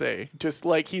 I gotta say. Just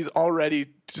like he's already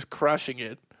just crushing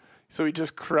it. So he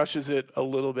just crushes it a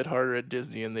little bit harder at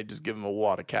Disney and they just give him a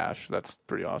wad of cash. That's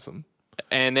pretty awesome.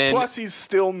 And then Plus he's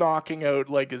still knocking out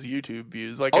like his YouTube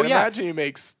views. Like Oh, I yeah. imagine he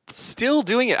makes still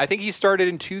doing it. I think he started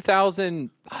in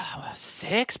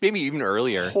 2006, maybe even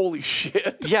earlier. holy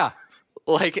shit. Yeah,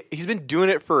 like, he's been doing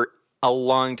it for a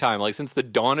long time, like since the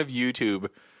dawn of YouTube.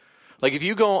 Like, if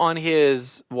you go on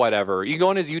his whatever, you can go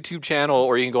on his YouTube channel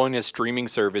or you can go on his streaming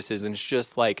services, and it's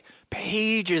just like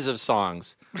pages of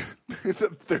songs.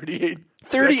 38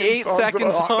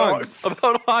 second songs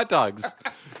about hot dogs.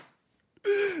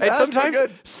 And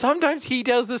sometimes he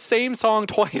does the same song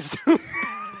twice.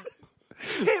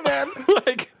 Hey, man.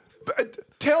 Like,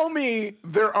 tell me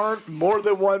there aren't more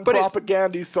than one But it's-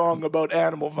 propaganda song about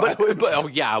animal violence. oh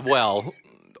yeah, well,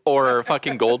 or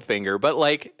fucking Goldfinger, but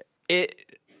like it,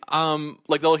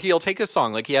 like he'll take a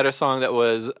song. Like he had a song that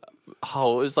was, it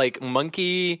was like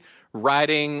monkey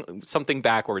riding something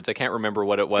backwards. I can't remember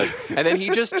what it was, and then he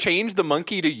just changed the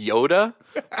monkey to Yoda.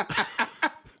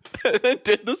 And then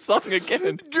did the song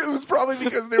again. It was probably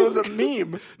because there was a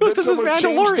meme was that 'cause it was someone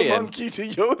changed the Mandalorian. monkey to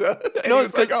Yoda. And No, he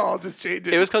it's was like, 'cause- I'll just change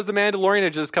it. It was because the Mandalorian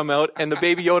had just come out, and the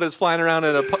baby Yoda is flying around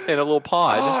in a little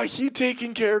pod. Oh, he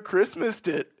taking care of Christmased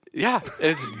it. Yeah,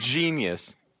 it's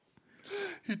genius.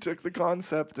 He took the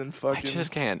concept and I fucking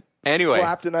just can't. Anyway,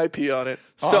 slapped an IP on it.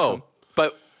 so, Awesome.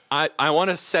 but I want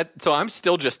to set. So I'm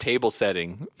still just table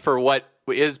setting for what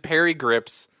is Parry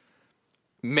Gripp's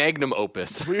magnum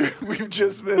opus. We've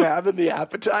just been having the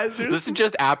appetizers. This is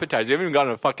just appetizer. You haven't even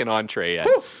gotten a fucking entree yet.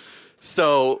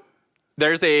 So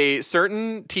there's a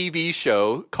certain TV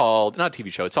show called, not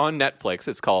TV show, it's on Netflix.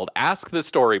 It's called Ask the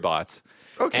Storybots.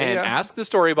 Okay, And yeah. Ask the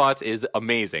Storybots is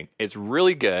amazing. It's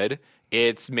really good.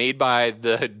 It's made by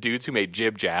the dudes who made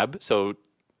Jib Jab. So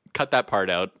cut that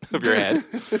part out of your head.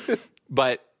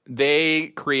 But they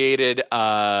created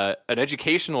an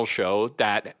educational show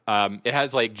that it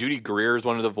has like Judy Greer is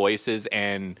one of the voices,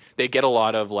 and they get a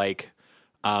lot of like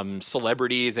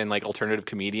celebrities and like alternative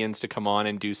comedians to come on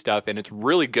and do stuff, and it's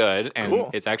really good, and Cool.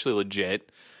 it's actually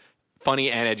legit,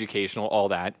 funny and educational, all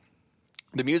that.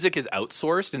 The music is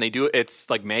outsourced, and it's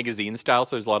like magazine style,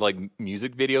 so there's a lot of like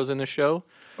music videos in the show.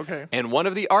 Okay. And one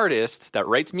of the artists that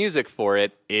writes music for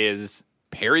it is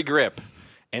Parry Gripp.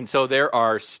 And so there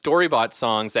are Storybot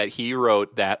songs that he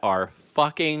wrote that are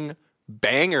fucking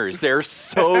bangers. They're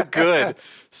so good.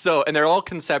 And they're all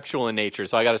conceptual in nature.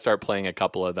 So I got to start playing a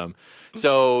couple of them.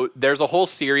 So there's a whole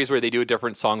series where they do a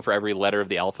different song for every letter of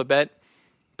the alphabet.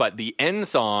 But the end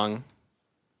song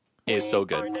is so Are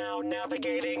good. now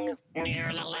navigating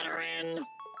near the letter N.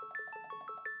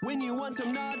 When you want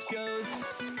some nachos,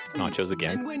 Nachos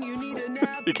again. when you need a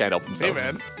nap, He can't help himself.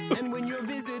 Hey, man. and when you're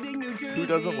visiting New Jersey, Who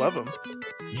doesn't love him?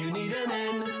 You need an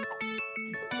N.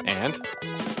 And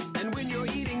And when you're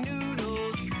eating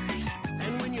noodles,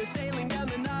 and when you're sailing down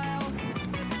the Nile,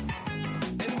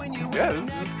 and when you Yeah, wear a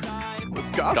this is necktie, the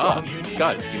ska Scott, song.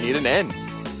 Scott, you need an N.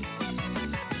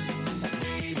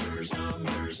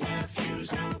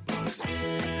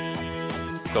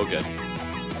 So good.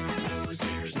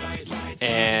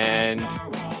 And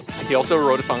he also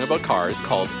wrote a song about cars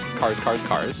called Cars, Cars,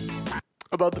 Cars.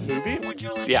 About the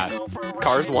movie? Yeah.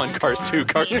 Cars 1, Cars 2,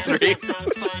 Cars 3.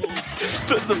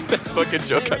 That's the best fucking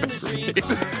joke I've ever made.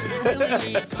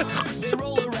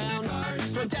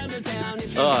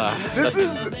 This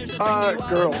is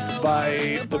Girls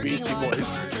by the Beastie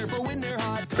Boys.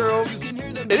 Girls.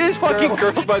 It is fucking Girls.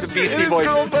 Girls by the Beastie It is Boys.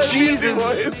 Girls by the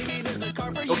Jesus. Beastie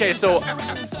Boys. Okay, so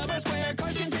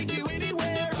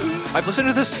I've listened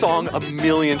to this song a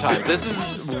million times. This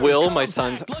is Will, my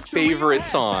son's favorite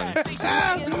song.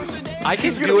 I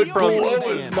can do it from. blow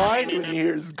his mind when he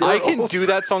hears Girls. I can do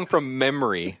that song from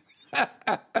memory.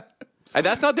 And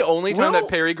that's not the only time Will- that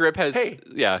Parry Gripp has. Hey.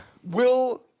 Yeah.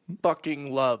 Will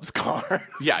fucking loves cars.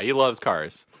 Yeah, he loves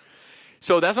cars.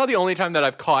 So that's not the only time that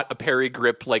I've caught a Parry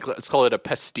Gripp, like, let's call it a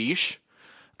pastiche.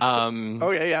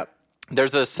 Okay, yeah.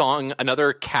 There's a song,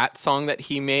 another cat song that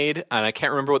he made, and I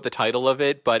can't remember what the title of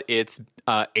it, but it's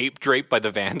Ape Drape by the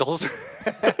Vandals.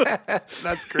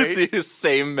 That's great. It's the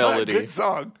same melody. Good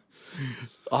song.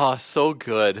 Oh, so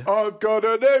good. I've got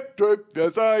an ape drip,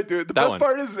 yes I do. The best one.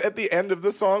 part is at the end of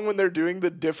the song when they're doing the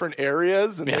different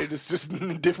areas and Yeah. they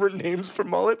just different names for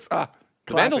mullets. The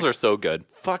Vandals are so good.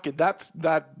 fucking that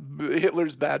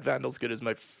Hitler's Bad Vandals Good is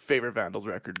my favorite Vandals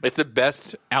record. It's the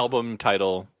best album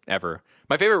title ever.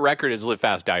 My favorite record is Live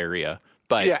Fast Diarrhea,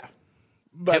 but Yeah.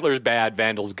 But Hitler's Bad,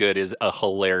 Vandals Good is a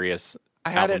hilarious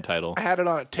album title. I had it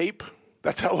on a tape.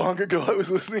 That's how long ago I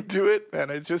was listening to it, and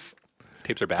it's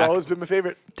Tapes are back. always been my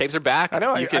favorite. Tapes are back. I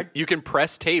know, You can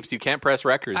press tapes. You can't press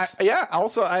records. Yeah.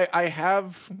 Also, I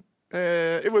have.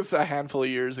 It was a handful of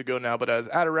years ago now, but I was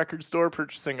at a record store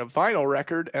purchasing a vinyl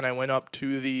record, and I went up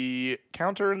to the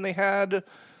counter, and they had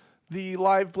the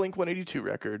live Blink 182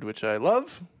 record, which I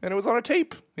love, and it was on a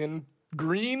tape in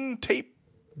green tape,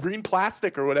 green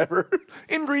plastic or whatever,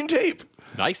 in green tape.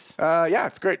 Nice. Yeah,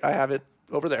 it's great. I have it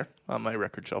over there on my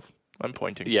record shelf. I'm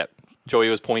pointing. Yep. Joey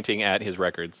was pointing at his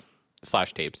records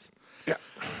 / tapes. Yeah.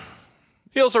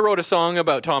 He also wrote a song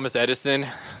about Thomas Edison.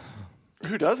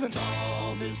 Who doesn't?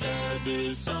 Thomas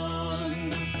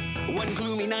Edison. One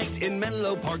gloomy night in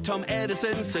Menlo Park, Tom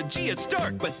Edison said, gee, it's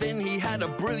dark. But then he had a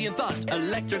brilliant thought.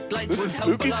 Electric lights This would is help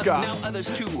spooky a lot. Scott. Now others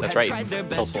too That's had right. tried their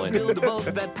best Hustle to in. build a bulb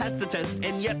that passed the test,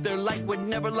 and yet their light would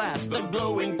never last. The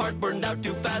glowing part burned out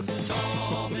too fast.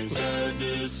 Thomas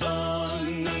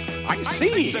Edison. I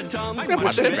see. Said Tom, I'm gonna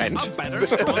 "What's put it in in." a better,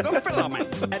 stronger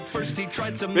filament. At first he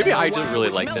tried some Maybe I metal just wire really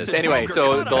which like this. melted Anyway, poker.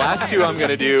 so the last two I'm going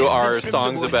to do are Strips of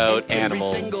songs wood. about Every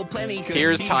animals. single penny 'cause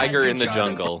Here's he Tiger had in the to try to-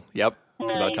 Jungle. Yep,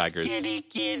 it's about tigers. Kitty,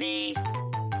 kitty.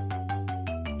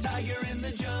 Tiger in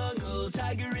the jungle,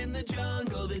 tiger in the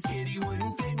jungle. This kitty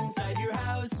wouldn't fit inside your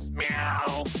house.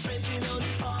 Meow.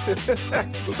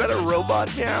 Was that a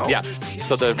robot meow? Yeah,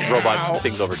 so the robot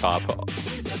sings over top.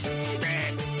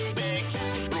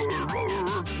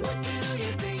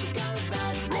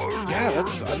 Yeah,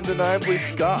 that's undeniably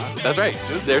Scott. That's right.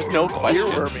 Just There's no question.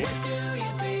 earwormy.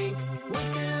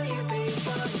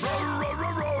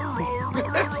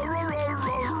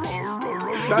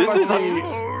 That This must is be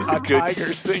a good-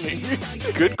 tiger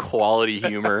singing. Good quality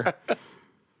humor.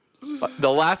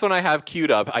 The last one I have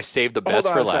queued up, I saved the best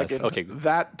Hold on for a last. second. Okay,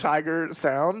 That tiger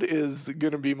sound is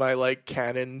gonna be my like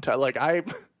canon. I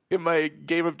in my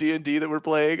game of D&D that we're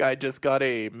playing, I just got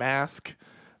a mask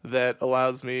that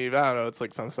allows me. I don't know. It's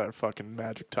like some sort of fucking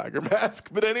magic tiger mask.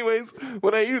 But anyways,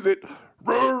 when I use it,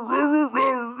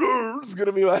 it's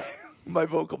gonna be my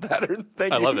vocal pattern.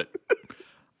 Thank I you. love it.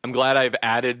 I'm glad I've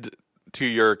added to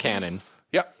your canon.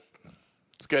 Yep,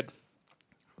 it's good.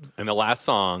 And the last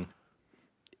song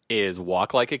is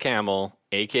Walk Like a Camel,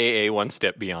 a.k.a. One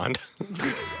Step Beyond.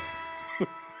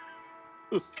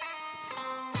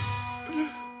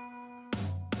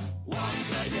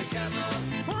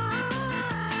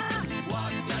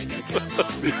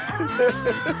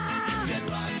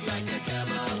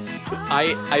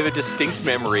 I have a distinct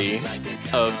memory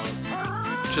of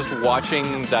just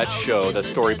watching that show, the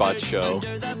Storybots show,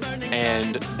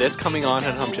 and this coming on,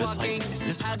 and I'm just like, is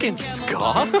this fucking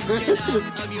ska?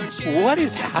 What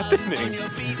is happening?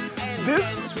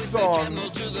 This song,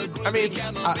 I mean,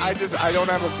 I don't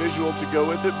have a visual to go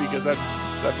with it because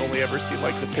I've only ever seen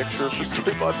like the picture for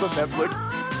Storybots on Netflix.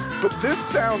 But this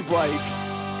sounds like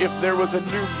if there was a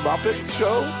new Muppets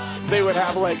show, they would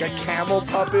have like a camel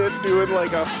puppet doing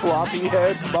like a floppy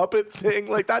head Muppet thing.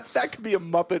 Like that could be a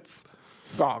Muppets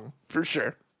song for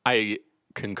sure. I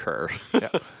concur.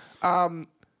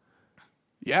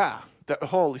 Yeah.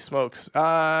 Holy smokes.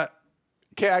 Okay,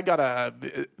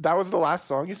 that was the last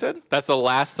song you said? That's the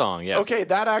last song, yes. Okay,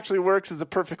 that actually works as a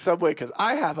perfect segue because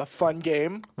I have a fun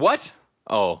game. What?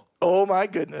 Oh, Oh my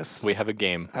goodness. we have a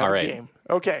game. I have All a right. game.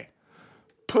 Okay.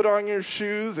 Put on your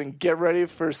shoes and get ready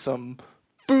for some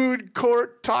food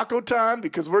court taco time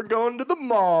because we're going to the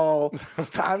mall. It's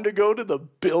time to go to the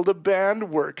Build-A-Band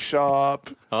workshop.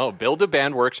 Oh, Build a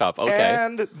Band Workshop. Okay.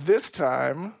 And this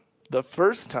time, the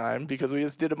first time, because we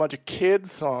just did a bunch of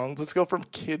kids songs, let's go from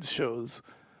kids shows.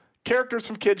 Characters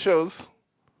from kids shows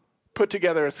put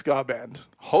together a ska band.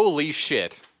 Holy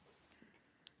shit.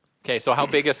 Okay, so how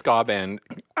big a ska band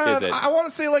is it? I want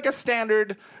to say like a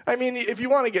standard. I mean, if you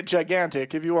want to get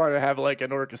gigantic, if you want to have like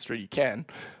an orchestra, you can.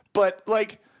 But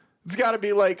like, it's got to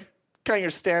be like kind of your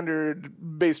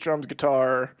standard bass, drums,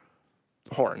 guitar,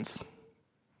 horns.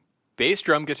 Bass,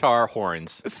 drum, guitar,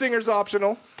 horns. Singer's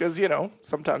optional because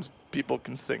sometimes people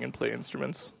can sing and play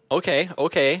instruments. Okay.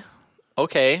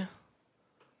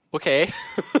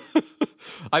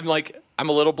 I'm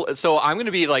a little. So I'm going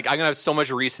to be like, I'm going to have so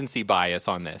much recency bias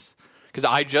on this because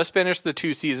I just finished the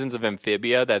 2 seasons of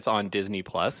Amphibia that's on Disney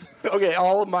Plus. Okay,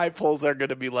 all of my polls are going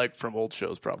to be like from old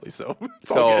shows probably. So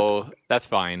it's all good. So that's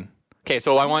fine. Okay,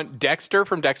 so I want Dexter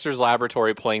from Dexter's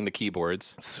Laboratory playing the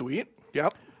keyboards, Sweet.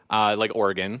 Yep. like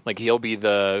organ. Like he'll be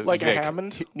the Like a Vic.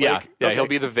 Hammond? Yeah, Like- yeah. okay. He'll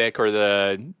be the Vic or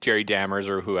the Jerry Dammers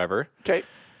or whoever. Okay.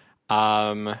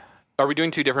 Are we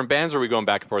doing 2 different bands or are we going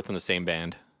back and forth in the same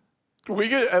band? We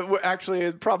could actually.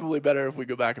 It's probably better if we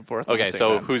go back and forth. on the Okay, same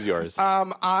so band. who's yours?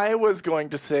 I was going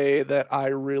to say that I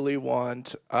really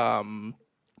want the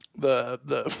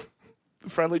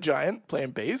Friendly Giant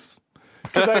playing bass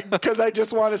because I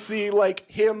just want to see like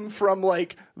him from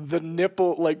like the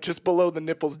nipple, like just below the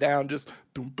nipples down, just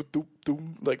doom ba doom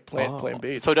doom, like playing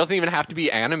bass. So it doesn't even have to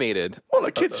be animated. well,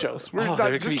 the kids shows. We're Oh, not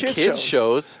there just could be kids,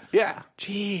 shows. Yeah,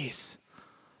 Jeez.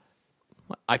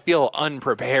 I feel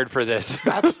unprepared for this.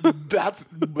 that's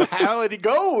how it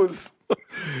goes.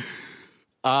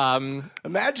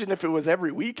 Imagine if it was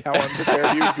every week how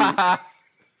unprepared you'd be.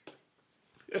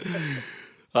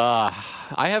 I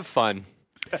have fun.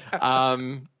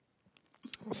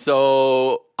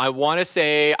 So I want to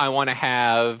say I want to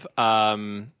have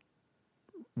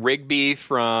Rigby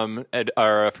from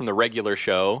the regular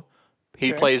show.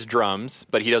 He Okay. plays drums,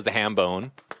 but he does the ham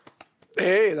bone.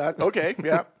 Hey, okay,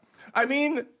 yeah. I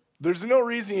mean, there's no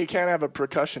reason you can't have a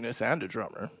percussionist and a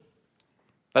drummer.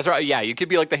 That's right. Yeah, you could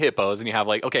be like the hippos, and you have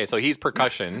like, okay, so he's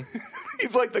percussion.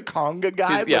 He's like the conga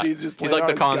guy, Yeah, but he's just playing like on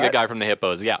the his conga gut. guy from the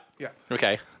hippos. Yeah. Yeah.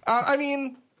 Okay. I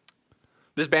mean,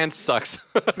 This band sucks.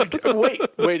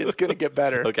 wait, it's gonna get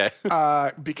better. Okay.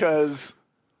 Because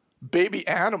Baby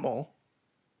Animal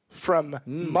from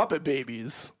Muppet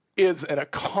Babies is an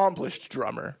accomplished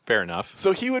drummer. Fair enough.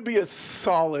 So he would be a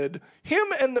solid. Him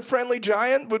and the Friendly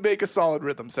Giant would make a solid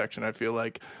rhythm section. I feel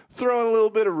like throwing a little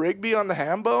bit of Rigby on the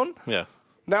ham bone. Yeah.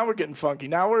 Now we're getting funky.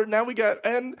 Now we got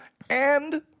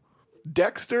and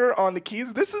Dexter on the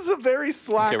keys. This is a very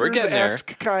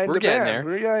Slackers-esque kind We're of getting band.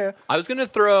 there. Yeah. I was gonna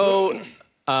throw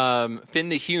Finn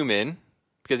the Human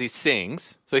because he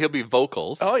sings, so he'll be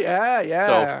vocals. Oh yeah.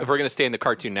 So if we're gonna stay in the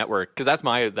Cartoon Network, because that's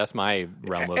my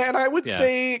realm of. And I would yeah.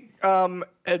 say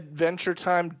Adventure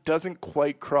Time doesn't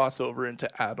quite cross over into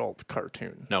adult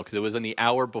cartoon. No, because it was in the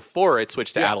hour before it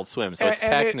switched to Adult Swim, so it's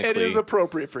And technically it is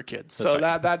appropriate for kids. So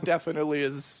right. that definitely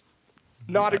is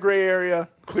not a gray area,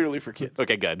 clearly for kids.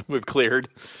 okay. Good, we've cleared.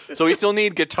 So we still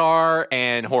need guitar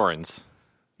and horns.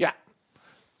 Yeah.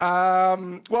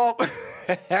 Well,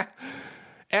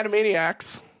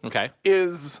 Animaniacs Okay.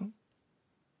 is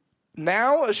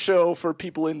now a show for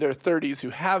people in their 30s who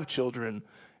have children.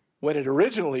 When it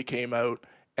originally came out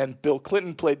and Bill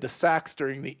Clinton played the sax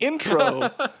during the intro,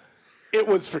 it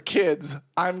was for kids.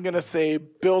 I'm going to say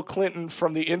Bill Clinton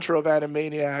from the intro of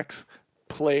Animaniacs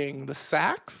playing the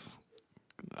sax.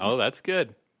 Oh, that's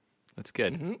good. That's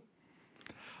good. Mm-hmm.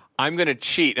 I'm gonna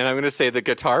cheat, and I'm gonna say the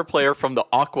guitar player from the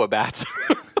Aquabats.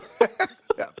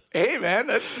 Hey, man,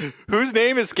 that's Whose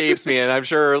name escapes me, and I'm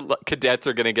sure cadets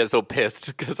are going to get so pissed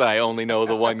because I only know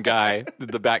the one guy,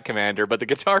 the Bat Commander. But the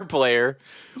guitar player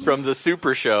from the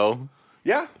Super Show,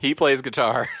 yeah, he plays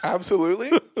guitar.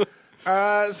 absolutely.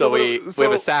 So we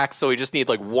have a sax, so we just need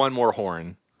like one more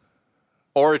horn.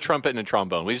 Or a trumpet and a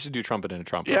trombone. We should do trumpet and a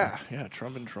trombone. Yeah,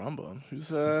 trumpet and trombone.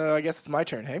 Who's I guess it's my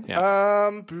turn, hey?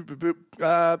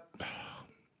 Yeah.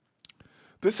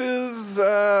 This is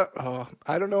I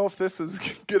don't know if this is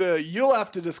gonna you'll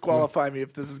have to disqualify me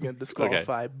if this is gonna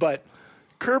disqualify, but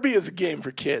Kirby is a game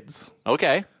for kids.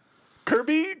 Okay.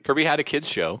 Kirby Kirby had a kids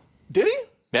show. did he?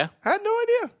 Yeah. I had no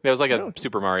idea. It was like a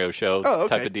Super Mario show Oh,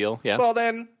 okay. type of deal. Yeah. Well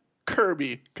then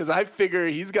Kirby, because I figure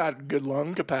he's got good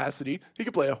lung capacity. He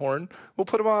could play a horn. We'll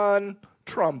put him on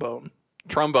trombone.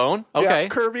 Trombone. Okay. Yeah,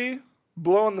 Kirby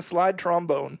blowing the slide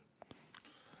trombone.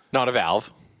 Not a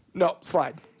valve. No,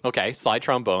 slide. Okay. Slide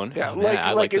trombone. Yeah, Oh, man,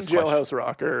 I like in this question. Jailhouse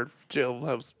Rock or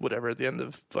Jailhouse whatever at the end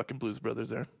of fucking Blues Brothers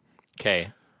there.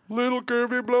 Okay. Little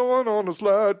Kirby blowing on a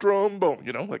slide trombone,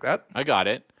 you know, like that. I got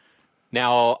it.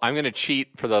 Now I'm going to cheat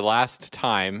for the last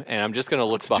time, and I'm just going to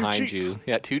look behind cheats. you.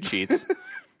 Yeah, 2 cheats.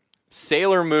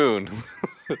 Sailor Moon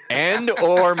and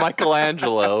or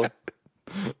Michelangelo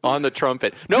on the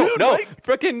trumpet. No, Dude, no, like-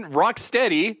 freaking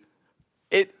Rocksteady.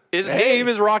 His name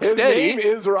is Rocksteady, His name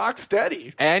is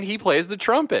Rocksteady. and he plays the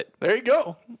trumpet. There you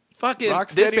go. Fucking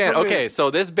Rocksteady this band. for me. Okay, so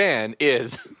this band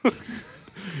is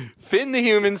Finn the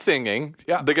Human singing.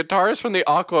 Yeah. The guitarist from the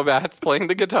Aquabats playing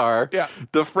the guitar. Yeah.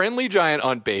 The Friendly Giant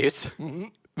on bass.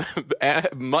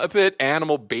 Muppet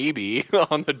Animal Baby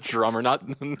on the drummer, not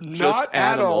Not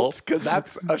animal. adult, because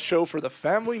that's a show for the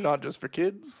family, not just for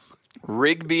kids.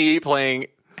 Rigby playing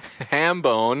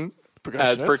Hambone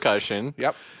as Percussionist. percussion.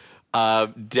 Yep.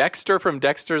 Dexter from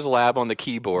Dexter's Lab on the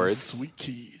keyboards. Sweet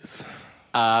keys.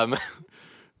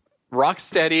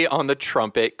 Rocksteady on the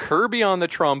trumpet, Kirby on the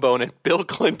trombone, and Bill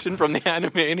Clinton from the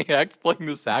Animaniacs playing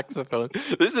the saxophone.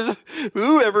 This is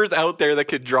whoever's out there that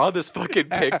could draw this fucking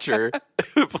picture.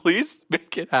 Please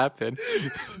make it happen.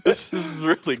 This is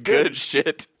really good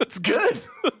shit. It's good.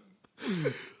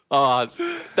 That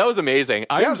was amazing.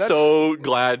 I am that's- so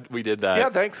glad we did that. Yeah,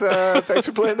 thanks. Thanks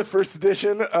for playing the first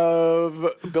edition of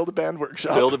Build a Band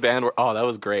Workshop. Build a band. Oh, that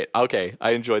was great. Okay,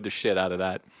 I enjoyed the shit out of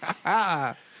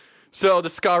that. So the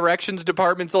Skarrections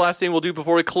department's the last thing we'll do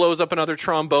before we close up another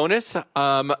TromBonus.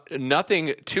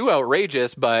 Nothing too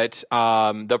outrageous, but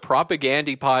the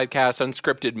Propagandy podcast,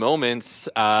 Unscripted Moments,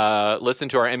 listen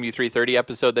to our MU330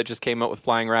 episode that just came out with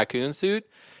Flying Raccoon Suit.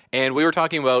 And we were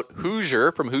talking about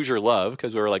Hoosier from Hoosier Love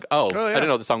because we were like, I didn't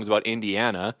know the song was about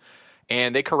Indiana.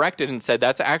 And they corrected and said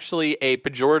that's actually a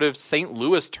pejorative St.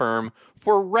 Louis term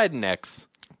for rednecks.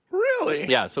 Really?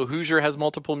 Yeah, so Hoosier has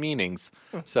multiple meanings.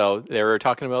 So they were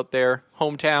talking about their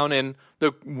hometown and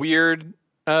the weird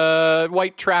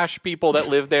white trash people that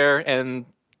live there and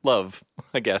love,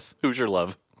 I guess. Hoosier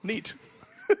love. Neat.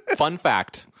 Fun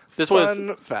fact. This was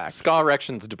Fun fact.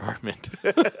 Skarrection's department.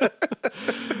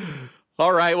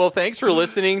 All right. Well, thanks for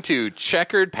listening to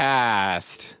Checkered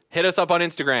Past. Hit us up on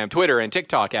Instagram, Twitter, and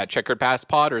TikTok at Checkered Past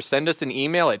Pod, or send us an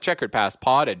email at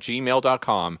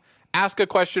checkeredpastpod@gmail.com. Ask a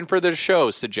question for the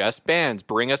show, suggest bands,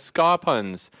 bring us ska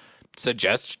puns,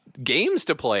 suggest games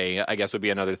to play, I guess would be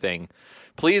another thing.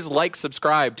 Please like,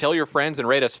 subscribe, tell your friends, and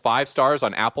rate us 5 stars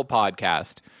on Apple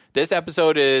Podcast. This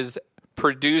episode is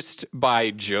produced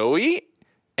by Joey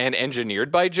and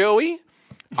engineered by Joey.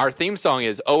 Our theme song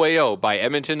is OAO by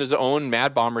Edmonton's own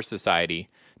Mad Bomber Society.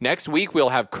 Next week, we'll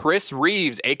have Chris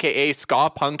Reeves, a.k.a.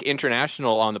 Ska Punk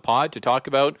International, on the pod to talk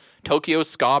about Tokyo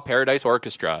Ska Paradise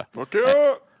Orchestra. Fuck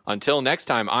yeah. Until next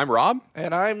time, I'm Rob.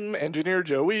 And I'm Engineer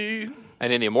Joey.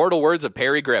 And in the immortal words of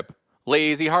Parry Gripp,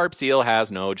 lazy harp seal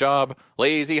has no job.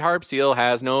 Lazy harp seal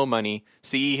has no money.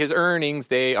 See his earnings,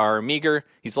 they are meager.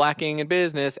 He's lacking in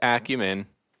business acumen.